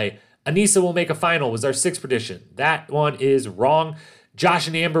much in play. Anissa will make a final was our 6th prediction. That one is wrong. Josh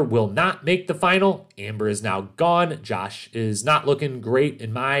and Amber will not make the final. Amber is now gone. Josh is not looking great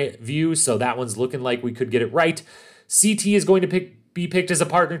in my view, so that one's looking like we could get it right. CT is going to be picked as a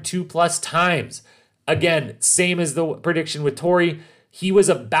partner 2+ times. Again, same as the prediction with Tori. He was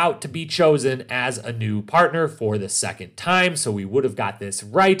about to be chosen as a new partner for the second time, so we would have got this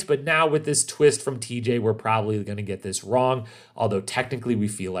right. But now with this twist from TJ, we're probably going to get this wrong, although technically we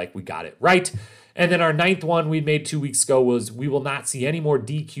feel like we got it right. And then our 9th one we made 2 weeks ago was we will not see any more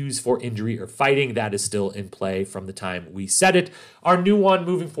DQs for injury or fighting. That is still in play from the time we said it. Our new one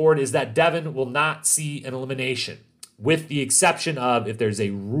moving forward is that Devin will not see an elimination, with the exception of if there's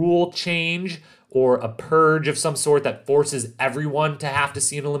a rule change or a purge of some sort that forces everyone to have to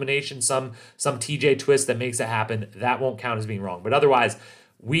see an elimination, some TJ twist that makes it happen, that won't count as being wrong. But otherwise,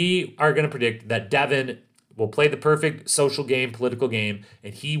 we are going to predict that Devin will play the perfect social game, political game,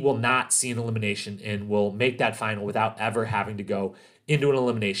 and he will not see an elimination and will make that final without ever having to go into an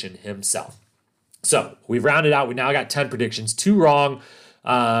elimination himself. So we've rounded out. We now got 10 predictions, 2 wrong,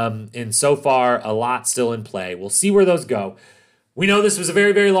 and so far a lot still in play. We'll see where those go. We know this was a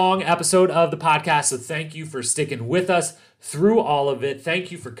very, very long episode of the podcast, so thank you for sticking with us through all of it. Thank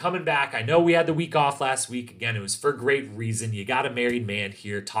you for coming back. I know we had the week off last week. Again, it was for great reason. You got a married man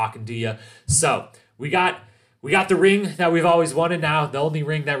here talking to you. So we got the ring that we've always wanted now. The only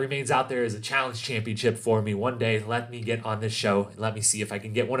ring that remains out there is a challenge championship for me. One day, let me get on this show and let me see if I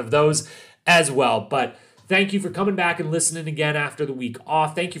can get one of those as well. But thank you for coming back and listening again after the week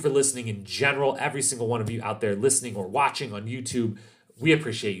off. Thank you for listening in general. Every single one of you out there listening or watching on YouTube, we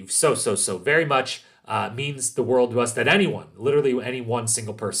appreciate you so very much. Means the world to us that anyone, literally any one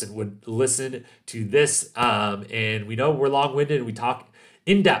single person, would listen to this. And we know we're long-winded and we talk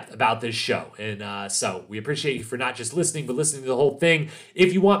in depth about this show. And so we appreciate you for not just listening, but listening to the whole thing.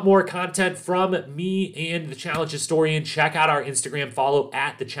 If you want more content from me and the Challenge Historian, check out our Instagram, follow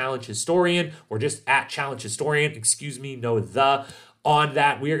at the Challenge Historian, or just at Challenge Historian, on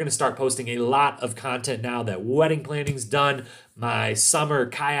that. We are going to start posting a lot of content now that wedding planning's done. My summer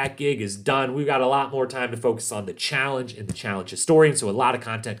kayak gig is done. We've got a lot more time to focus on the challenge and the challenge historian. So a lot of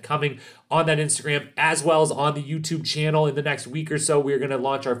content coming on that Instagram as well as on the YouTube channel in the next week or so. We're going to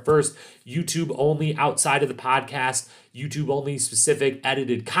launch our first YouTube only outside of the podcast, YouTube only specific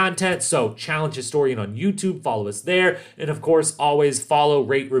edited content. So challenge historian on YouTube, follow us there. And of course, always follow,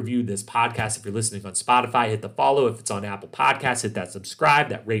 rate, review this podcast. If you're listening on Spotify, hit the follow. If it's on Apple Podcasts, hit that subscribe,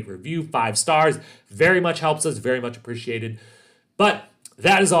 that rate, review, 5 stars. Very much helps us, very much appreciated. But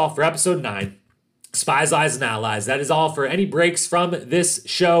that is all for episode 9, Spies, Lies, and Allies. That is all for any breaks from this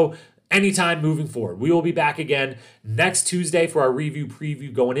show anytime moving forward. We will be back again next Tuesday for our review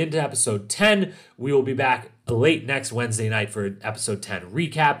preview going into episode 10. We will be back late next Wednesday night for episode 10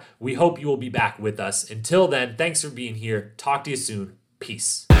 recap. We hope you will be back with us. Until then, thanks for being here. Talk to you soon.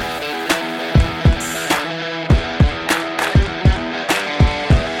 Peace.